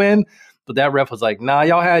got the win. But that ref was like, nah,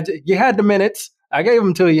 you had the minutes. I gave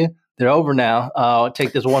them to you. They're over now.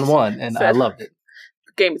 Take this 1-1. And I loved it.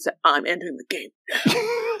 The game is I'm ending the game.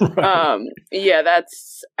 Right. Yeah,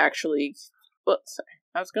 that's actually, sorry.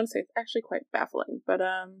 I was going to say it's actually quite baffling, but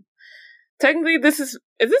technically is this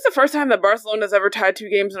the first time that Barcelona's ever tied 2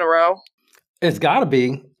 games in a row? It's got to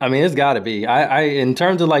be. I mean, it's got to be. I in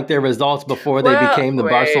terms of like their results before they became the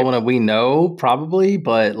Barcelona we know, probably,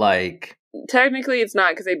 but like technically it's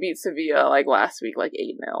not because they beat Sevilla like last week, like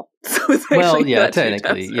 8-0. So it's Well, yeah, not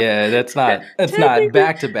technically, 2 yeah, that's not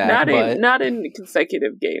back to back, but not in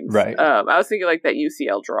consecutive games. right. I was thinking like that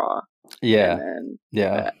UCL draw. Yeah, and then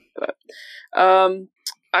yeah. but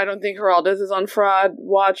I don't think Geraldes is on fraud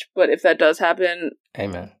watch, but if that does happen,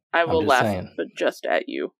 amen. I will laugh saying. just at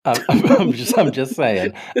you. I'm just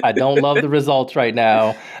saying. I don't love the results right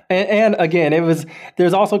now. And again,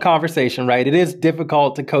 there's also conversation, right? It is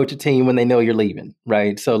difficult to coach a team when they know you're leaving,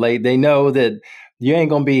 right? So they know that you ain't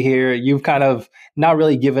gonna be here. You've kind of not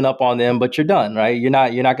really given up on them, but you're done, right? You're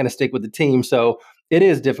not gonna stick with the team. So it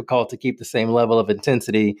is difficult to keep the same level of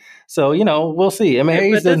intensity. So, we'll see. Emma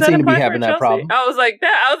Hayes doesn't seem to be having that problem. I was like,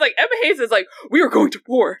 Emma Hayes is like, we are going to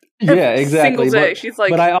war. Yeah, exactly. Single day. She's like,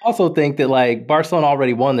 but I also think that like Barcelona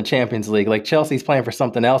already won the Champions League. Like Chelsea's playing for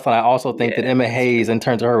something else. And I also think that Emma Hayes, in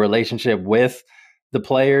terms of her relationship with the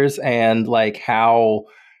players and like how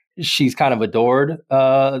she's kind of adored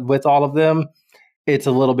with all of them, it's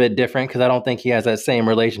a little bit different because I don't think he has that same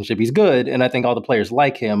relationship. He's good, and I think all the players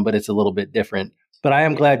like him, but it's a little bit different. But I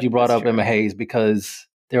am glad you brought up Emma Hayes because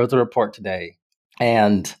there was a report today,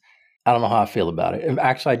 and I don't know how I feel about it.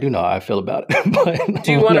 Actually, I do know how I feel about it. But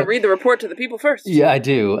do you want to read the report to the people first? Yeah, I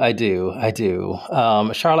do.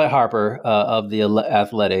 Charlotte Harper of The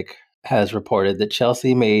Athletic has reported that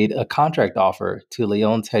Chelsea made a contract offer to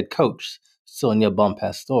Lyon's head coach, Sonia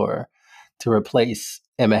Bonpastor, to replace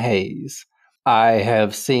Emma Hayes. I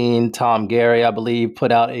have seen Tom Gary, I believe,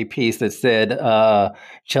 put out a piece that said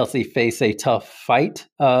Chelsea face a tough fight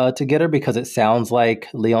to get her because it sounds like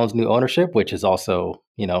Lyon's new ownership, which is also,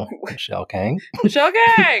 Michelle Kang. Michelle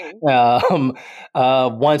Kang!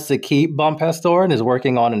 Wants to keep Bonpastor and is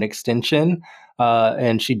working on an extension.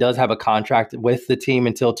 And she does have a contract with the team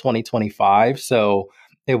until 2025. So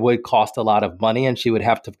it would cost a lot of money and she would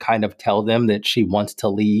have to kind of tell them that she wants to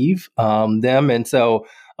leave them. And so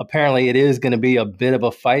apparently it is going to be a bit of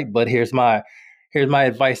a fight, but here's my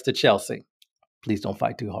advice to Chelsea. Please don't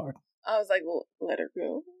fight too hard. I was like, well, let her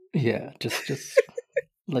go. Yeah, just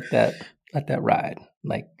let that ride.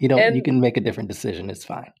 Like, you can make a different decision. It's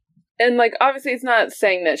fine. And like, obviously it's not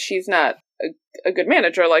saying that she's not a good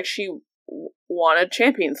manager. Like she won a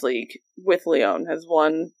Champions League with Lyon, has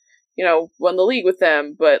won the league with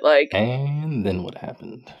them, but like... And then what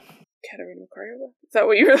happened? Katarina Makarova? Is that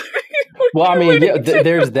what you were Well, I mean, yeah,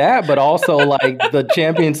 there's that, but also like the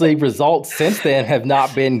Champions League results since then have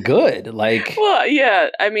not been good. Like, well, yeah,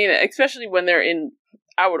 I mean, especially when they're in,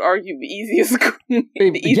 I would argue, the easiest group.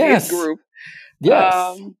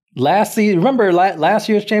 Yes. Last season, remember last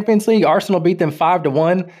year's Champions League, Arsenal beat them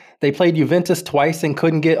 5-1. They played Juventus twice and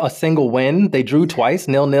couldn't get a single win. They drew twice,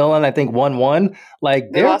 0-0, and I think 1-1.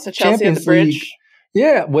 Like they lost to Chelsea at the bridge.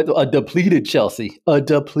 Yeah, with a depleted Chelsea.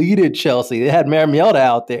 They had Mermielda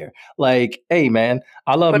out there. Like, hey, man,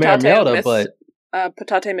 I love Mermielda, but...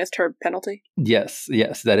 Patate missed her penalty? Yes,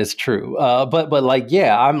 that is true. But like,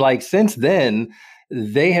 yeah, I'm like, since then,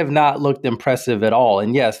 they have not looked impressive at all.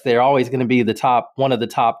 And yes, they're always going to be one of the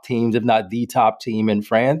top teams, if not the top team in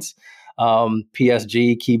France.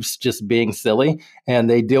 PSG keeps just being silly and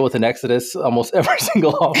they deal with an exodus almost every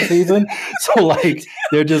single offseason. So like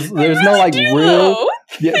there's no like real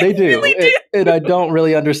yeah, they do. Really do. And I don't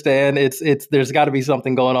really understand. It's there's got to be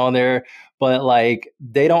something going on there, but like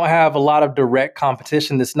they don't have a lot of direct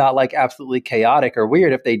competition that's not like absolutely chaotic or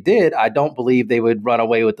weird. If they did, I don't believe they would run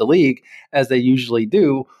away with the league as they usually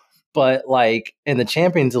do. But like in the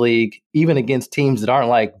Champions League, even against teams that aren't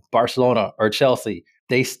like Barcelona or Chelsea,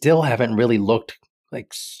 they still haven't really looked like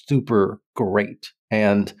super great.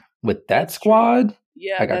 And with that squad,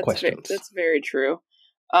 I got questions. That's very true.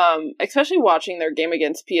 Especially watching their game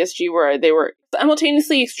against PSG, where they were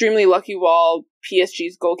simultaneously extremely lucky while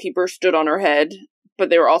PSG's goalkeeper stood on her head, but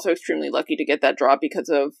they were also extremely lucky to get that draw because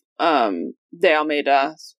of De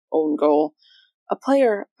Almeida's own goal. A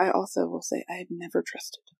player I also will say I have never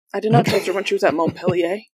trusted. I did not trust her when she was at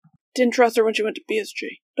Montpellier. Didn't trust her when she went to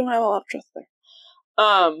PSG. Don't have a lot of trust there.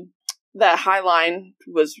 That high line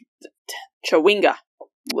was Chawinga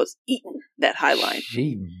was eating that high line.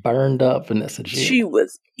 She burned up Vanessa Gilles. She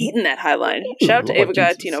was eating that high line. Shout out to Eva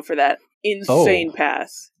Gaetino for that insane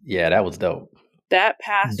pass. Yeah, that was dope. That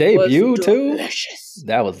pass debut was delicious. Too.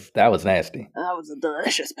 That was nasty. That was a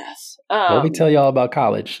delicious pass. Let me tell y'all about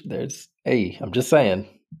college. I'm just saying.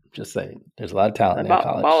 There's a lot of talent in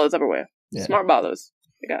college. Ballers everywhere. Yeah. Smart ballers.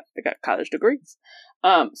 They got college degrees.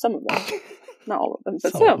 Some of them. Not all of them,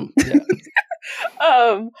 but some.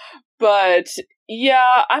 Yeah. But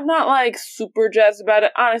yeah, I'm not like super jazzed about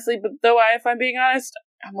it, honestly. But if I'm being honest,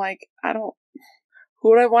 I'm like, who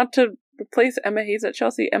would I want to replace Emma Hayes at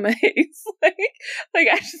Chelsea, Emma Hayes. like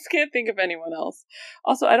I just can't think of anyone else.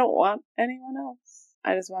 Also, I don't want anyone else.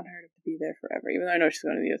 I just want her to be there forever, even though I know she's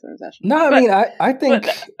going to the U.S. Women's National. No, I mean, I think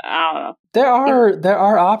I don't know. There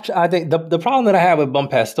are options. I think the problem that I have with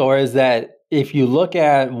Pastore is that if you look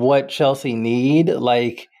at what Chelsea need,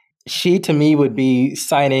 like she to me would be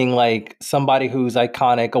signing like somebody who's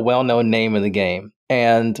iconic, a well-known name in the game.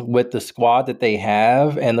 And with the squad that they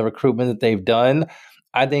have and the recruitment that they've done,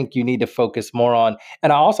 I think you need to focus more on.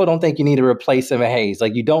 And I also don't think you need to replace Emma Hayes.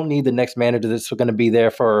 Like you don't need the next manager that's going to be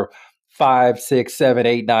there for 5, 6, 7,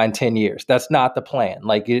 8, 9, 10 years. That's not the plan.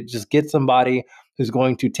 Like you just get somebody who's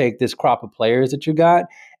going to take this crop of players that you got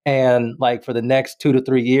and like for the next 2 to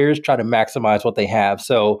 3 years, try to maximize what they have.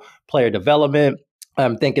 So player development,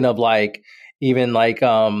 I'm thinking of like even like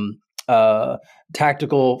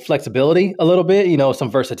tactical flexibility a little bit,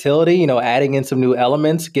 some versatility, adding in some new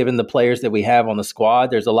elements, given the players that we have on the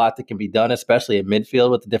squad. There's a lot that can be done, especially in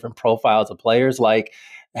midfield with the different profiles of players, like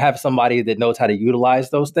have somebody that knows how to utilize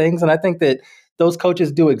those things. And I think that those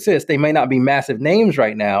coaches do exist. They may not be massive names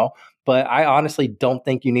right now, but I honestly don't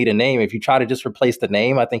think you need a name. If you try to just replace the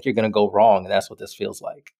name, I think you're going to go wrong. And that's what this feels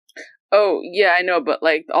like. Oh, yeah, I know. But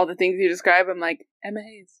like all the things you describe, I'm like, Emma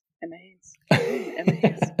Hayes. Emma Hayes. Emma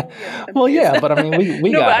Hayes. Oh, yeah, Emma well, Hayes. yeah, but I mean,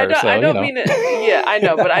 we no, got her. I don't mean it. Yeah, I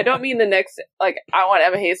know, but I don't mean the next. Like, I want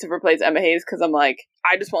Emma Hayes to replace Emma Hayes because I'm like,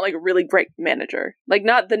 I just want like a really great manager. Like,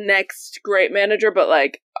 not the next great manager, but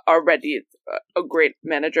like already a great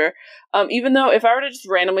manager. Even though if I were to just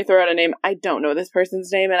randomly throw out a name, I don't know this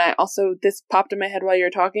person's name, and I also this popped in my head while you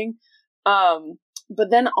were talking.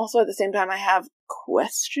 But then also at the same time, I have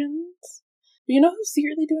questions. But you know who's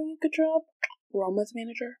secretly doing a good job? Roma's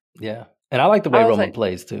manager. Yeah. And I like the way Roma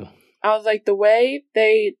plays too. I was like, the way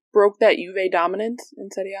they broke that Juve dominance in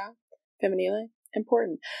Serie A, Femminile,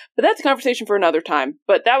 important. But that's a conversation for another time.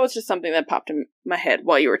 But that was just something that popped in my head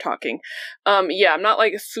while you were talking. Yeah, I'm not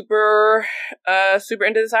like super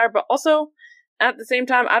into this hire, but also at the same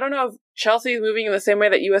time, I don't know if Chelsea is moving in the same way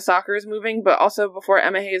that US Soccer is moving, but also before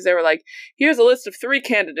Emma Hayes, they were like, here's a list of 3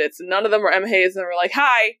 candidates, and none of them were Emma Hayes, and they were like,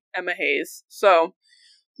 hi, Emma Hayes. So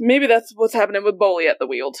maybe that's what's happening with Bowley at the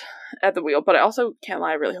wheel. But I also can't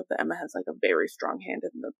lie, I really hope that Emma has like a very strong hand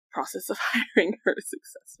in the process of hiring her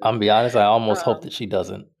successor. I'm be honest, I almost hope that she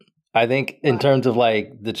doesn't. I think in terms of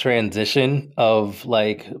like the transition of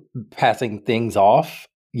like passing things off,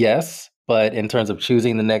 yes. But in terms of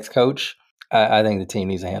choosing the next coach, I think the team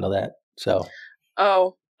needs to handle that. So,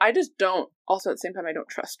 I just don't. Also, at the same time, I don't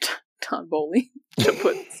trust Todd Bowley to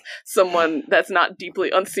put someone that's not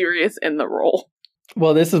deeply unserious in the role.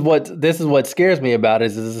 Well, this is what scares me about it.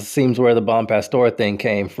 Is it seems where the Pastore thing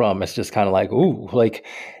came from. It's just kind of like, ooh, like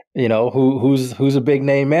who's a big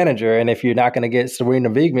name manager, and if you're not going to get Serena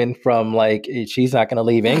Wiegman from like she's not going to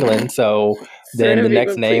leave England, so then the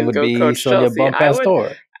next name would be Sonia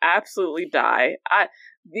Pastore. Absolutely die.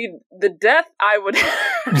 The death I would have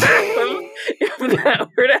if that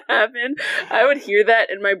were to happen, I would hear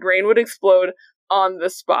that and my brain would explode on the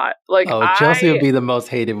spot. Like, Chelsea would be the most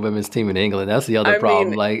hated women's team in England. That's the other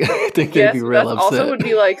problem. Like, I think they'd be real upset. Also would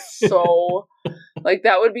be like so, like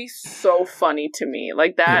that would be so funny to me.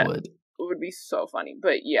 Like that would be so funny.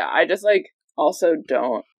 But yeah, I just like also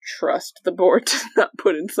don't trust the board to not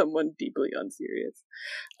put in someone deeply unserious.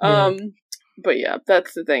 Yeah. But yeah,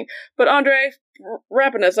 that's the thing. But Andre,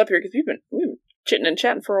 wrapping us up here because we've been chitting and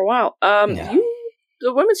chatting for a while.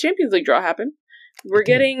 The Women's Champions League draw happened. We're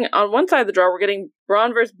getting on one side of the draw. We're getting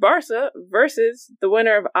Braun versus Barca versus the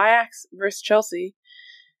winner of Ajax versus Chelsea,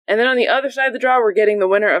 and then on the other side of the draw, we're getting the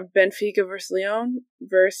winner of Benfica versus Lyon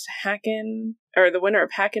versus Hacken, or the winner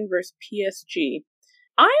of Hacken versus PSG.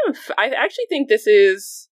 I actually think this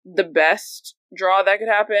is the best draw that could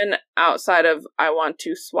happen outside of I want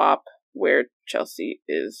to swap where Chelsea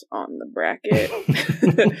is on the bracket.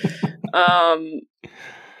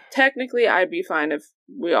 Technically, I'd be fine if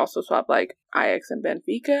we also swap like Ajax and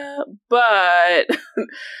Benfica, but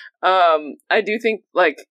I do think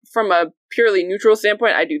like from a purely neutral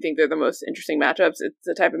standpoint, I do think they're the most interesting matchups. It's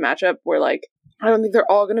the type of matchup where like I don't think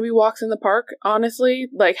they're all going to be walks in the park, honestly.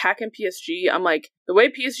 Like Hacken PSG, I'm like, the way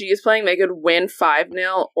PSG is playing, they could win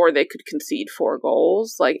 5-0 or they could concede 4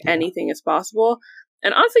 goals. Like anything is possible.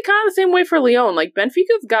 And honestly, kind of the same way for Lyon. Like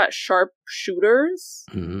Benfica's got sharp shooters.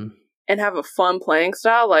 Mm-hmm. And have a fun playing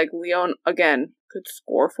style, like Lyon, again, could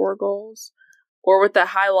score 4 goals. Or with the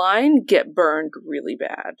high line, get burned really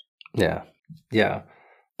bad. Yeah.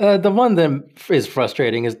 The one that is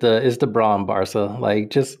frustrating is the Braun Barca. Like,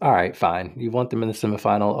 just, all right, fine. You want them in the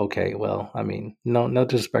semifinal? Okay, well, I mean, no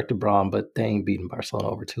disrespect to Braun, but they ain't beating Barcelona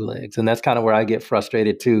over 2 legs. And that's kind of where I get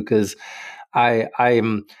frustrated, too, because I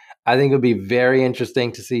I think it would be very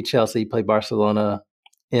interesting to see Chelsea play Barcelona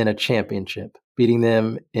in a championship. Beating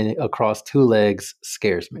them across two legs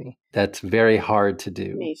scares me. That's very hard to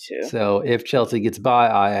do. Me too. So if Chelsea gets by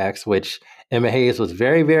Ajax, which Emma Hayes was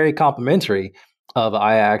very, very complimentary of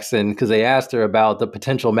Ajax, and because they asked her about the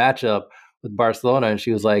potential matchup with Barcelona, and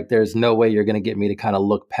she was like, "There's no way you're going to get me to kind of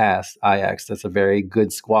look past Ajax. That's a very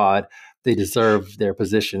good squad. They deserve their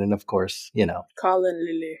position." And of course, Colin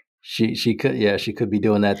Lily. She could be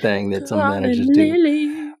doing that thing that some managers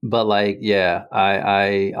do. But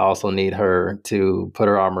I also need her to put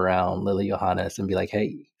her arm around Lily Johannes and be like,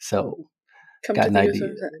 "Hey, so come got to an the idea.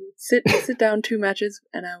 Sit down 2 matches,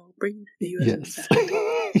 and I will bring you to the US.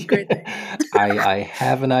 Yes, great thing. I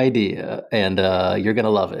have an idea, and you're gonna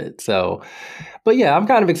love it." So, but yeah, I'm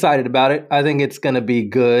kind of excited about it. I think it's gonna be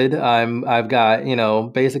good. I've got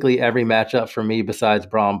basically every matchup for me besides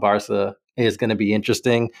Braun Barca is gonna be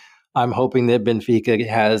interesting. I'm hoping that Benfica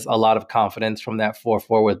has a lot of confidence from that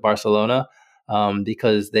 4-4 with Barcelona,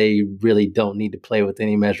 because they really don't need to play with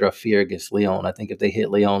any measure of fear against Lyon. I think if they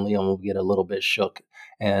hit Lyon will get a little bit shook,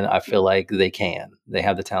 and I feel like they can. They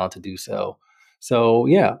have the talent to do so. So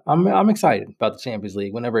yeah, I'm excited about the Champions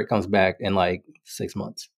League whenever it comes back in like 6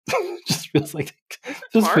 months. Just feels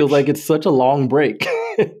like it's such a long break.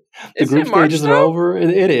 The group stages are over.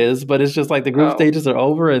 It is, but it's just like the group stages are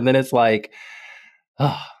over, and then it's like,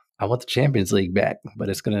 I want the Champions League back, but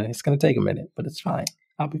it's gonna take a minute, but it's fine.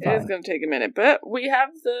 I'll be fine. It's gonna take a minute, but we have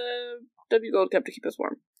the W Gold Cup to keep us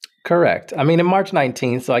warm. Correct. I mean, in March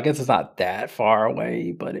 19th, so I guess it's not that far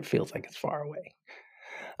away, but it feels like it's far away.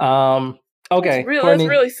 Okay, that's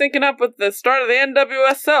really syncing up with the start of the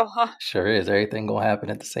NWSL, huh? Sure is. Everything gonna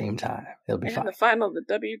happen at the same time. It'll be fine. And the final of the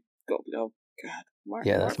W Gold. Oh God, March.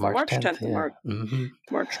 Yeah, that's March 10th. Yeah.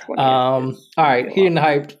 March 20th. All right, heated and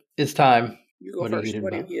hyped. It's time. You go first.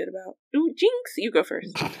 What are you heated about? Ooh, Jinx! You go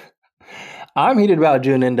first. I'm heated about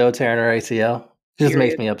June Endo tearing her ACL. Just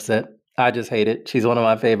makes me upset. I just hate it. She's one of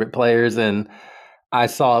my favorite players, and I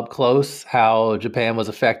saw up close how Japan was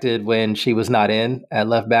affected when she was not in at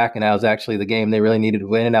left back, and that was actually the game they really needed to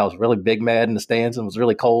win. And I was really big mad in the stands and was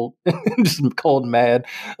really cold, just cold and mad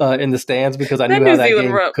in the stands because I knew how that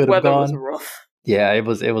game could have gone. Yeah, it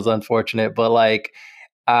was unfortunate, but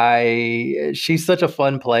she's such a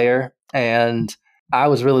fun player, and I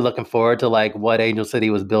was really looking forward to what Angel City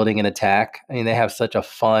was building in attack. I mean, they have such a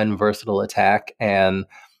fun, versatile attack, and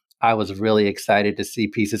I was really excited to see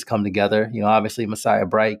pieces come together. Obviously Messiah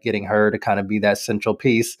Bright getting her to kind of be that central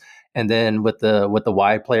piece. And then with the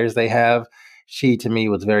wide players they have, she to me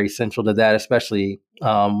was very central to that, especially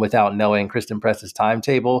without knowing Kristen Press's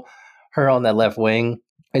timetable. Her on that left wing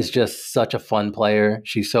is just such a fun player.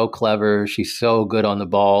 She's so clever. She's so good on the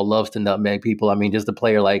ball, loves to nutmeg people. I mean, just a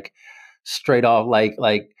player straight off,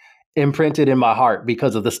 imprinted in my heart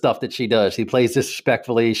because of the stuff that she does. She plays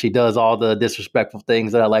disrespectfully. She does all the disrespectful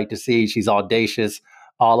things that I like to see. She's audacious,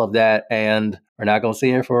 all of that. And we're not going to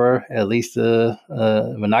see her for at least, we're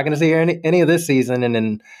not going to see her any of this season. And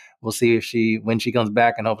then we'll see when she comes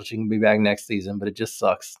back, and hopefully she can be back next season. But it just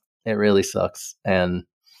sucks. It really sucks. And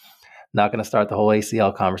not going to start the whole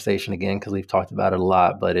ACL conversation again because we've talked about it a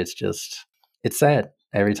lot, but it's sad.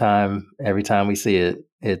 Every time we see it,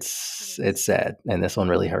 it's sad, and this one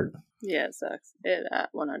really hurt. Yeah, it sucks. It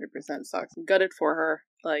 100% sucks. I'm gutted for her.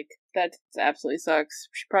 That absolutely sucks.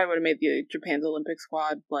 She probably would have made the Japan's Olympic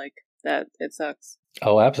squad. That it sucks.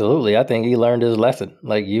 Oh, absolutely. I think he learned his lesson.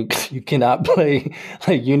 You cannot play.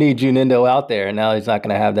 You need Junindo out there, and now he's not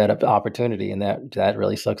going to have that opportunity, and that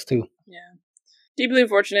really sucks too. Yeah, deeply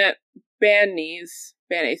unfortunate. Ban knees,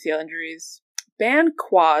 ban ACL injuries, ban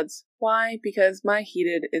quads. Why? Because I'm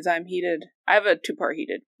heated. I have a 2-part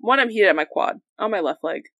heated. One, I'm heated at my quad, on my left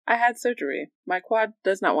leg. I had surgery. My quad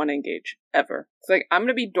does not want to engage, ever. It's I'm going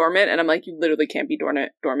to be dormant, and I'm you literally can't be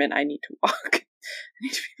dormant. I need to walk. I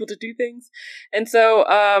need to be able to do things. And so,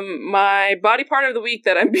 my body part of the week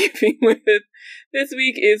that I'm beefing with this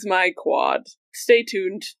week is my quad. Stay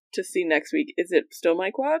tuned to see next week. Is it still my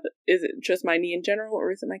quad? Is it just my knee in general,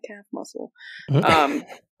 or is it my calf muscle?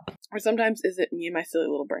 Or sometimes is it me and my silly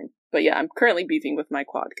little brain? But yeah, I'm currently beefing with my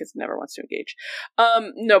quad because it never wants to engage.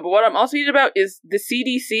 No, but what I'm also heated about is the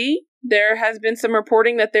CDC. There has been some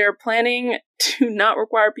reporting that they're planning to not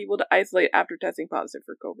require people to isolate after testing positive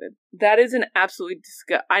for COVID. That is an absolutely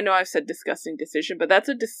I know I've said disgusting decision, but that's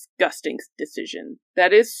a disgusting decision.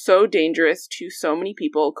 That is so dangerous to so many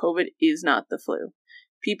people. COVID is not the flu.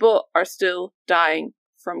 People are still dying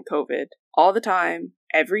from COVID all the time,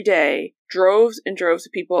 every day. Droves and droves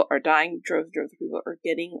of people are dying. Droves and droves of people are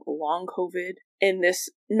getting long COVID. And this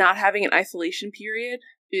not having an isolation period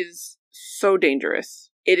is so dangerous.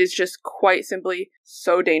 it is just quite simply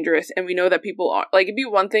so dangerous. And we know that people are, like, it'd be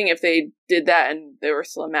one thing if they did that and there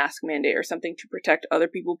was still a mask mandate or something to protect other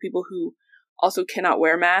people who also cannot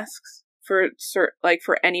wear masks for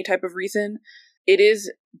any type of reason.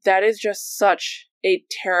 That is just such a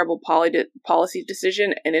terrible policy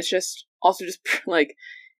decision. And it's just also just like,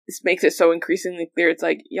 this makes it so increasingly clear. It's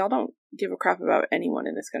like, y'all don't give a crap about anyone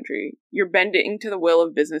in this country. You're bending to the will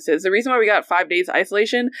of businesses. The reason why we got 5 days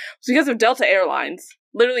isolation was because of Delta Airlines.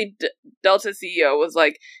 Literally, Delta CEO was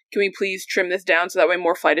like, can we please trim this down so that way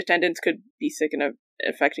more flight attendants could be sick and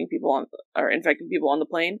infecting people on the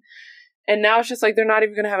plane. And now it's just like, they're not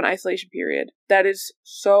even going to have an isolation period. That is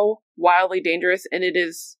so wildly dangerous. And it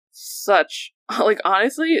is such, like,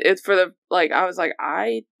 honestly, it's for the, like, I was like,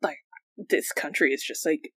 this country is just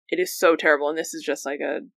like, it is so terrible. And this is just like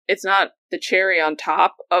it's not the cherry on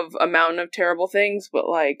top of a mountain of terrible things, but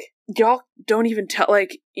like, y'all don't even tell,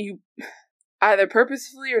 like, you either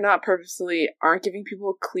purposefully or not purposefully aren't giving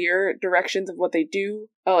people clear directions of what they do,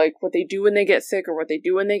 or like what they do when they get sick, or what they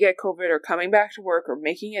do when they get COVID, or coming back to work, or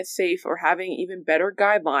making it safe, or having even better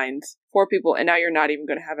guidelines for people. And now you're not even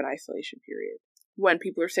going to have an isolation period when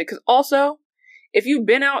people are sick. Because also, if you've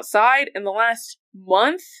been outside in the last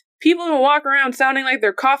month, people don't walk around sounding like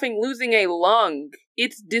they're coughing, losing a lung.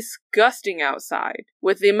 It's disgusting outside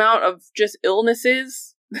with the amount of just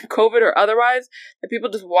illnesses, COVID or otherwise, that people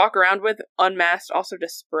just walk around with unmasked, also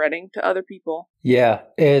just spreading to other people. Yeah,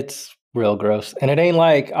 it's real gross. And it ain't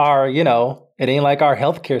like our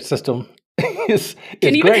healthcare system is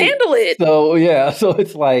can even great. Handle it. So yeah, so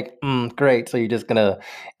it's like, great. So you're just gonna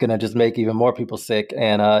just make even more people sick.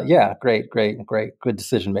 And yeah, great, good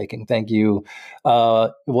decision making. Thank you.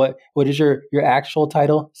 What is your actual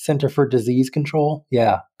title? Center for Disease Control.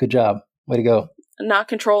 Yeah, good job. Way to go. Not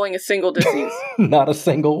controlling a single disease. Not a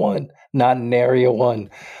single one. Not nary a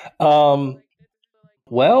one. Well,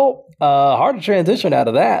 hard to transition out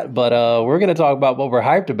of that, but we're going to talk about what we're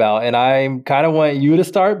hyped about. And I kind of want you to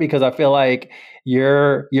start because I feel like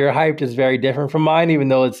your hyped is very different from mine, even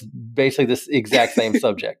though it's basically this exact same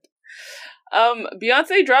subject.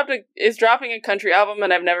 Beyoncé is dropping a country album,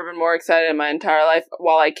 and I've never been more excited in my entire life.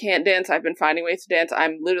 While I can't dance, I've been finding ways to dance.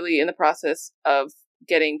 I'm literally in the process of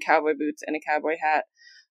getting cowboy boots and a cowboy hat.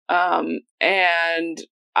 And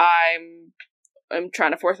I'm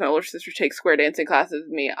trying to force my older sister to take square dancing classes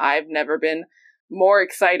with me. I've never been more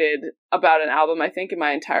excited about an album, I think, in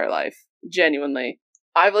my entire life. Genuinely.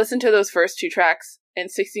 I've listened to those first 2 tracks, and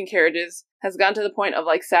 16 Carriages has gone to the point of,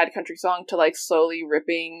 like, sad country song to, like, slowly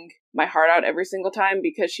ripping my heart out every single time,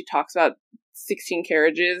 because she talks about 16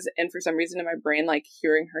 carriages, and for some reason in my brain, like,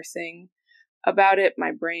 hearing her sing about it,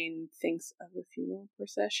 my brain thinks of a funeral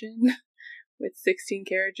procession with 16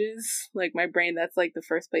 carriages. Like, my brain, that's like the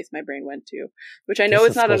first place my brain went to, which I know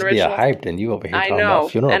it's not an original. To be a hyped, and you over here talking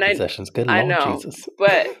about funeral processions. Good Lord, Jesus.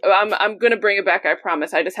 But I'm gonna bring it back. I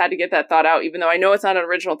promise. I just had to get that thought out, even though I know it's not an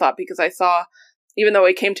original thought, because I saw, even though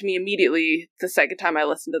it came to me immediately the second time I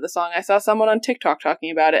listened to the song, I saw someone on TikTok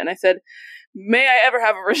talking about it, and I said, may I ever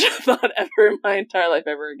have original thought ever in my entire life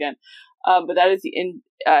ever again. But that is the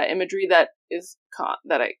imagery that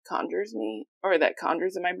conjures in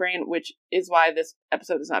my brain, which is why this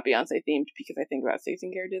episode is not Beyonce themed, because I think about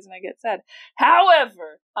 16 Carriages and I get sad.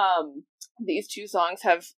 However, these 2 songs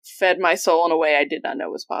have fed my soul in a way I did not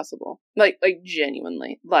know was possible. Like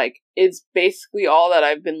genuinely. Like, it's basically all that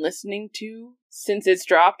I've been listening to since it's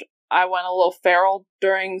dropped. I went a little feral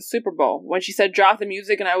during Super Bowl when she said drop the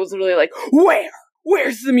music, and I was literally like,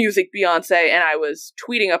 Where's the music, Beyonce? And I was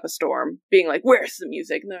tweeting up a storm, being like, where's the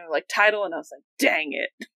music? And they're like, title. And I was like, dang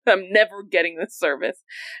it. I'm never getting this service.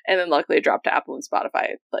 And then luckily it dropped to Apple and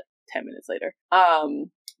Spotify like 10 minutes later.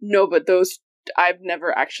 No, but I've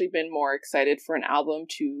never actually been more excited for an album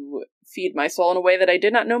to feed my soul in a way that I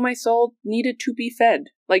did not know my soul needed to be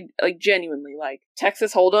fed. Like genuinely, like,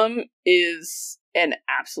 Texas Hold'em is an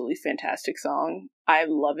absolutely fantastic song. I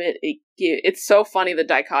love it. It's so funny, the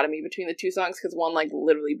dichotomy between the 2 songs, because one, like,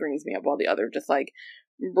 literally brings me up while the other just, like,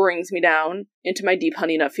 brings me down into my deep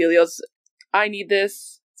honey nut filios. I Need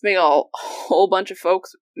This. It's making a whole bunch of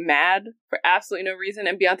folks mad for absolutely no reason,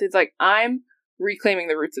 and Beyonce's like, I'm reclaiming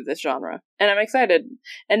the roots of this genre, and I'm excited.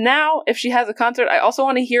 And now, if she has a concert, I also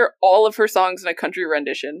want to hear all of her songs in a country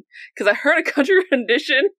rendition, because I heard a country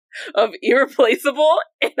rendition of Irreplaceable,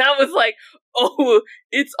 and I was like, oh,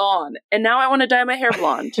 it's on. And now I want to dye my hair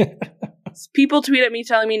blonde. People tweet at me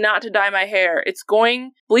telling me not to dye my hair.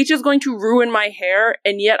 Bleach is going to ruin my hair,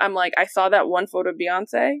 and yet I'm like, I saw that one photo of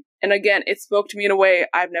Beyonce, and again, it spoke to me in a way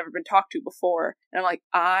I've never been talked to before. And I'm like,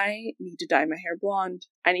 I need to dye my hair blonde.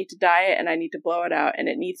 I need to dye it, and I need to blow it out, and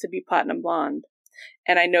it needs to be platinum blonde.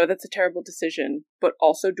 And I know that's a terrible decision, but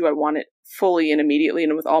also, do I want it fully and immediately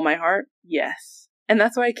and with all my heart? Yes. And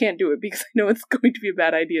that's why I can't do it, because I know it's going to be a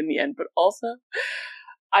bad idea in the end. But also,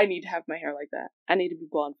 I need to have my hair like that. I need to be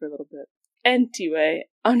blonde for a little bit. Anyway,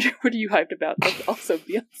 Andre, what are you hyped about that's also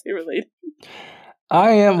Beyonce related?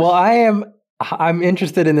 I'm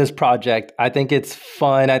interested in this project. I think it's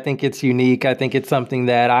fun. I think it's unique. I think it's something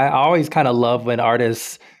that I always kind of love when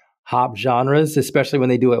artists hop genres, especially when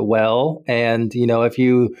they do it well. And, if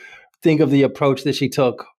you think of the approach that she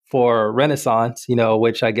took for Renaissance,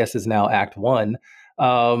 which I guess is now Act One,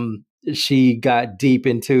 she got deep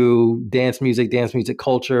into dance music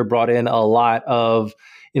culture, brought in a lot of,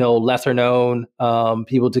 lesser known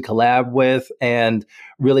people to collab with, and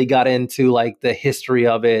really got into like the history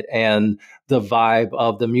of it and the vibe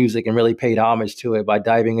of the music, and really paid homage to it by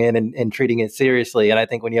diving in and treating it seriously. And I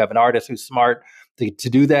think when you have an artist who's smart to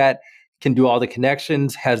do that, can do all the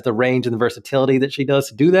connections, has the range and the versatility that she does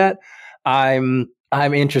to do that, I'm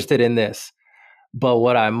interested in this. But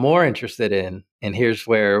what I'm more interested in, and here's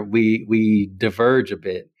where we diverge a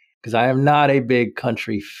bit, because I am not a big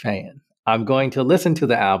country fan. I'm going to listen to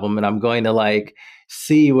the album and I'm going to like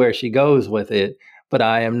see where she goes with it. But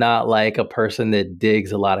I am not like a person that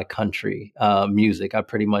digs a lot of country music. I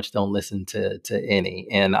pretty much don't listen to any.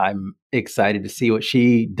 And I'm excited to see what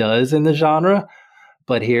she does in the genre.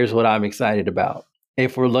 But here's what I'm excited about.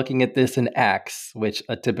 If we're looking at this in acts, which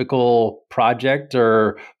a typical project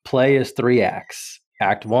or play is 3 acts.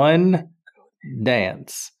 Act 1,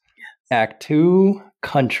 dance. Act 2,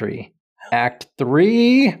 country. Act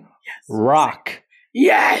 3, rock.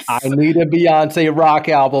 Yes! I need a Beyonce rock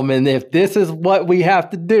album. And if this is what we have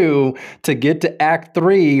to do to get to Act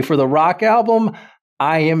 3 for the rock album,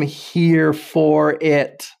 I am here for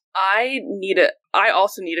it. I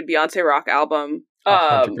also need a Beyonce rock album.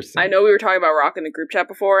 100%. I know we were talking about rock in the group chat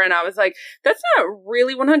before, and I was like, that's not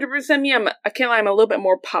really 100% me. I can't lie, I'm a little bit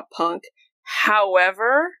more pop punk.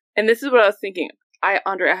 However, and this is what I was thinking.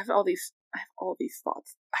 Andre, I have all these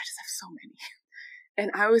thoughts. I just have so many.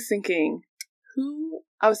 And I was thinking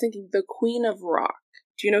the Queen of Rock.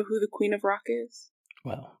 Do you know who the Queen of Rock is?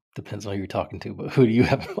 Well, depends on who you're talking to, but who do you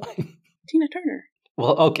have in mind? Tina Turner.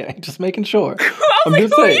 Well, okay, just making sure. I'm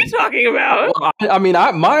just saying. Who are you talking about? Well, I mean,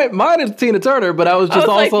 mine is Tina Turner, but I was just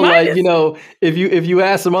if you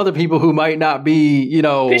ask some other people who might not be,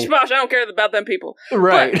 Pish posh, I don't care about them people.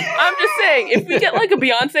 Right. But I'm just saying, if we get like a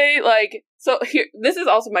Beyonce, so here, this is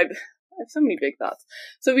also I have so many big thoughts.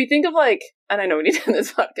 So if we think of and I know we need to end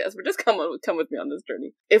this podcast, but just come with me on this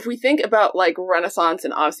journey. If we think about Renaissance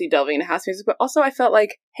and obviously delving into house music, but also I felt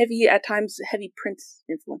heavy Prince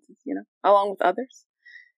influences, along with others.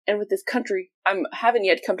 And with this country, I haven't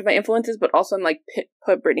yet come to my influences, but also I'm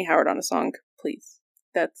put Brittany Howard on a song, please.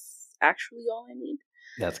 That's actually all I need.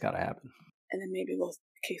 That's gotta happen. And then maybe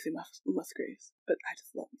Casey Musgraves, but I just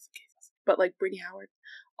love me some Casey. But Brittany Howard,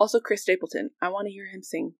 also Chris Stapleton. I want to hear him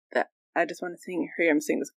sing that. I just want to hear him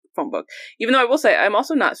sing this phone book. Even though I will say I'm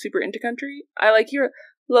also not super into country. I hear a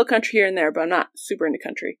little country here and there, but I'm not super into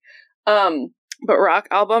country. But rock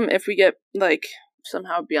album, if we get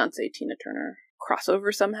somehow Beyonce, Tina Turner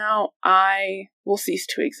crossover somehow, I will cease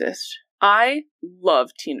to exist. I love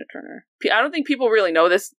Tina Turner. I don't think people really know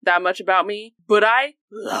this that much about me, but I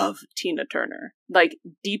love Tina Turner.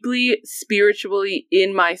 Deeply, spiritually,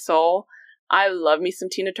 in my soul, I love me some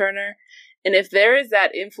Tina Turner. And if there is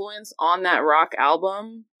that influence on that rock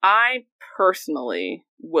album, I personally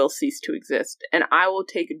will cease to exist. And I will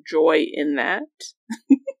take joy in that.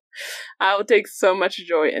 I will take so much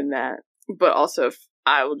joy in that. But also,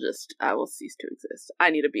 I will cease to exist. I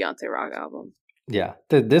need a Beyonce rock album. Yeah,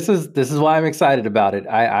 this is why I'm excited about it.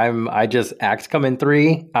 I just acts come in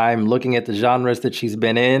 3. I'm looking at the genres that she's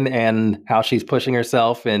been in and how she's pushing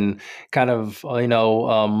herself and kind of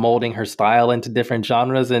molding her style into different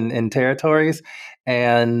genres and territories.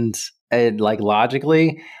 And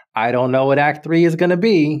logically, I don't know what Act 3 is going to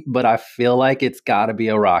be, but I feel like it's got to be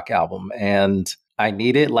a rock album, and I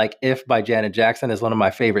need it. If by Janet Jackson is one of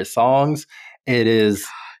my favorite songs, it is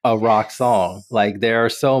a rock song. There are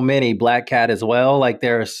so many, Black Cat as well.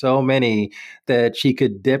 There are so many that she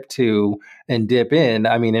could dip to and dip in.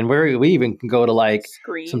 I mean, and we even can go to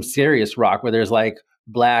Scream. Some serious rock where there's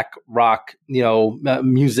Black rock,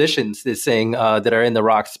 musicians that sing that are in the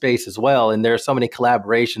rock space as well. And there are so many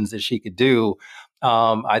collaborations that she could do.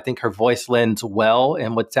 I think her voice lends well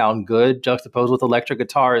and would sound good juxtaposed with electric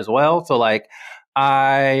guitar as well. So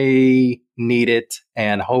I need it,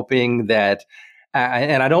 and hoping that,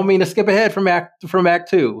 and I don't mean to skip ahead from Act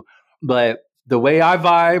 2, but the way I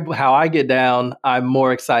vibe, how I get down, I'm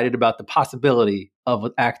more excited about the possibility of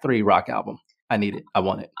an Act 3 rock album. I need it. I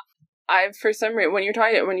want it. for some reason, when you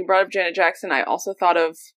brought up Janet Jackson, I also thought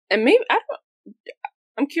of, and maybe,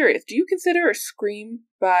 I'm curious, do you consider Scream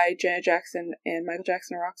by Janet Jackson and Michael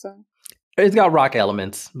Jackson a rock song? It's got rock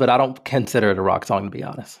elements, but I don't consider it a rock song, to be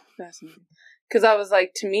honest. Fascinating. Because I was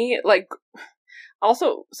like, to me, like,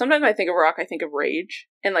 also, sometimes I think of rock, I think of Rage.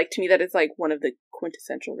 And, like, to me, that is, like, one of the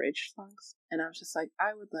quintessential Rage songs. And I was just like,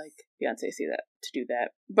 I would like Beyonce to do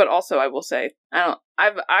that. But also, I will say,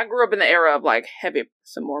 I grew up in the era of, like,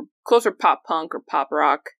 some more closer pop punk or pop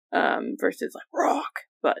rock, versus, like, rock.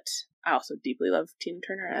 But I also deeply love Tina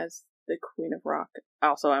Turner as the queen of rock.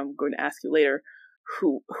 Also, I'm going to ask you later,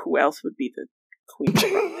 who else would be the queen of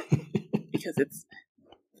rock? Because it's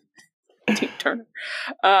Tina Turner.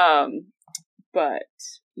 But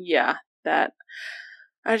yeah, that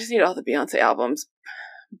I just need all the Beyonce albums.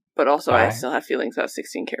 But also, I still have feelings about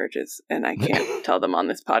 16 Carriages, and I can't tell them on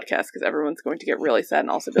this podcast because everyone's going to get really sad and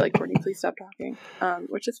also be like, Courtney, please stop talking.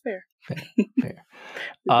 Which is fair. Fair.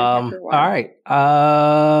 All right.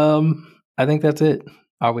 I think that's it.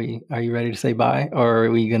 Are you ready to say bye, or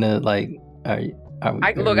are we gonna like? I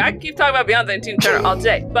can keep talking about Beyonce and Tina Turner all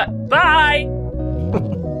day, but bye.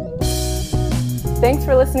 Thanks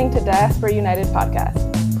for listening to Diaspora United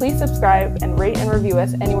Podcast. Please subscribe and rate and review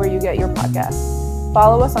us anywhere you get your podcasts.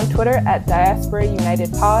 Follow us on Twitter at Diaspora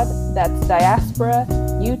United Pod. That's Diaspora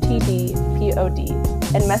UTD POD.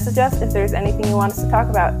 And message us if there's anything you want us to talk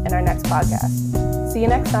about in our next podcast. See you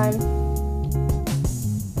next time.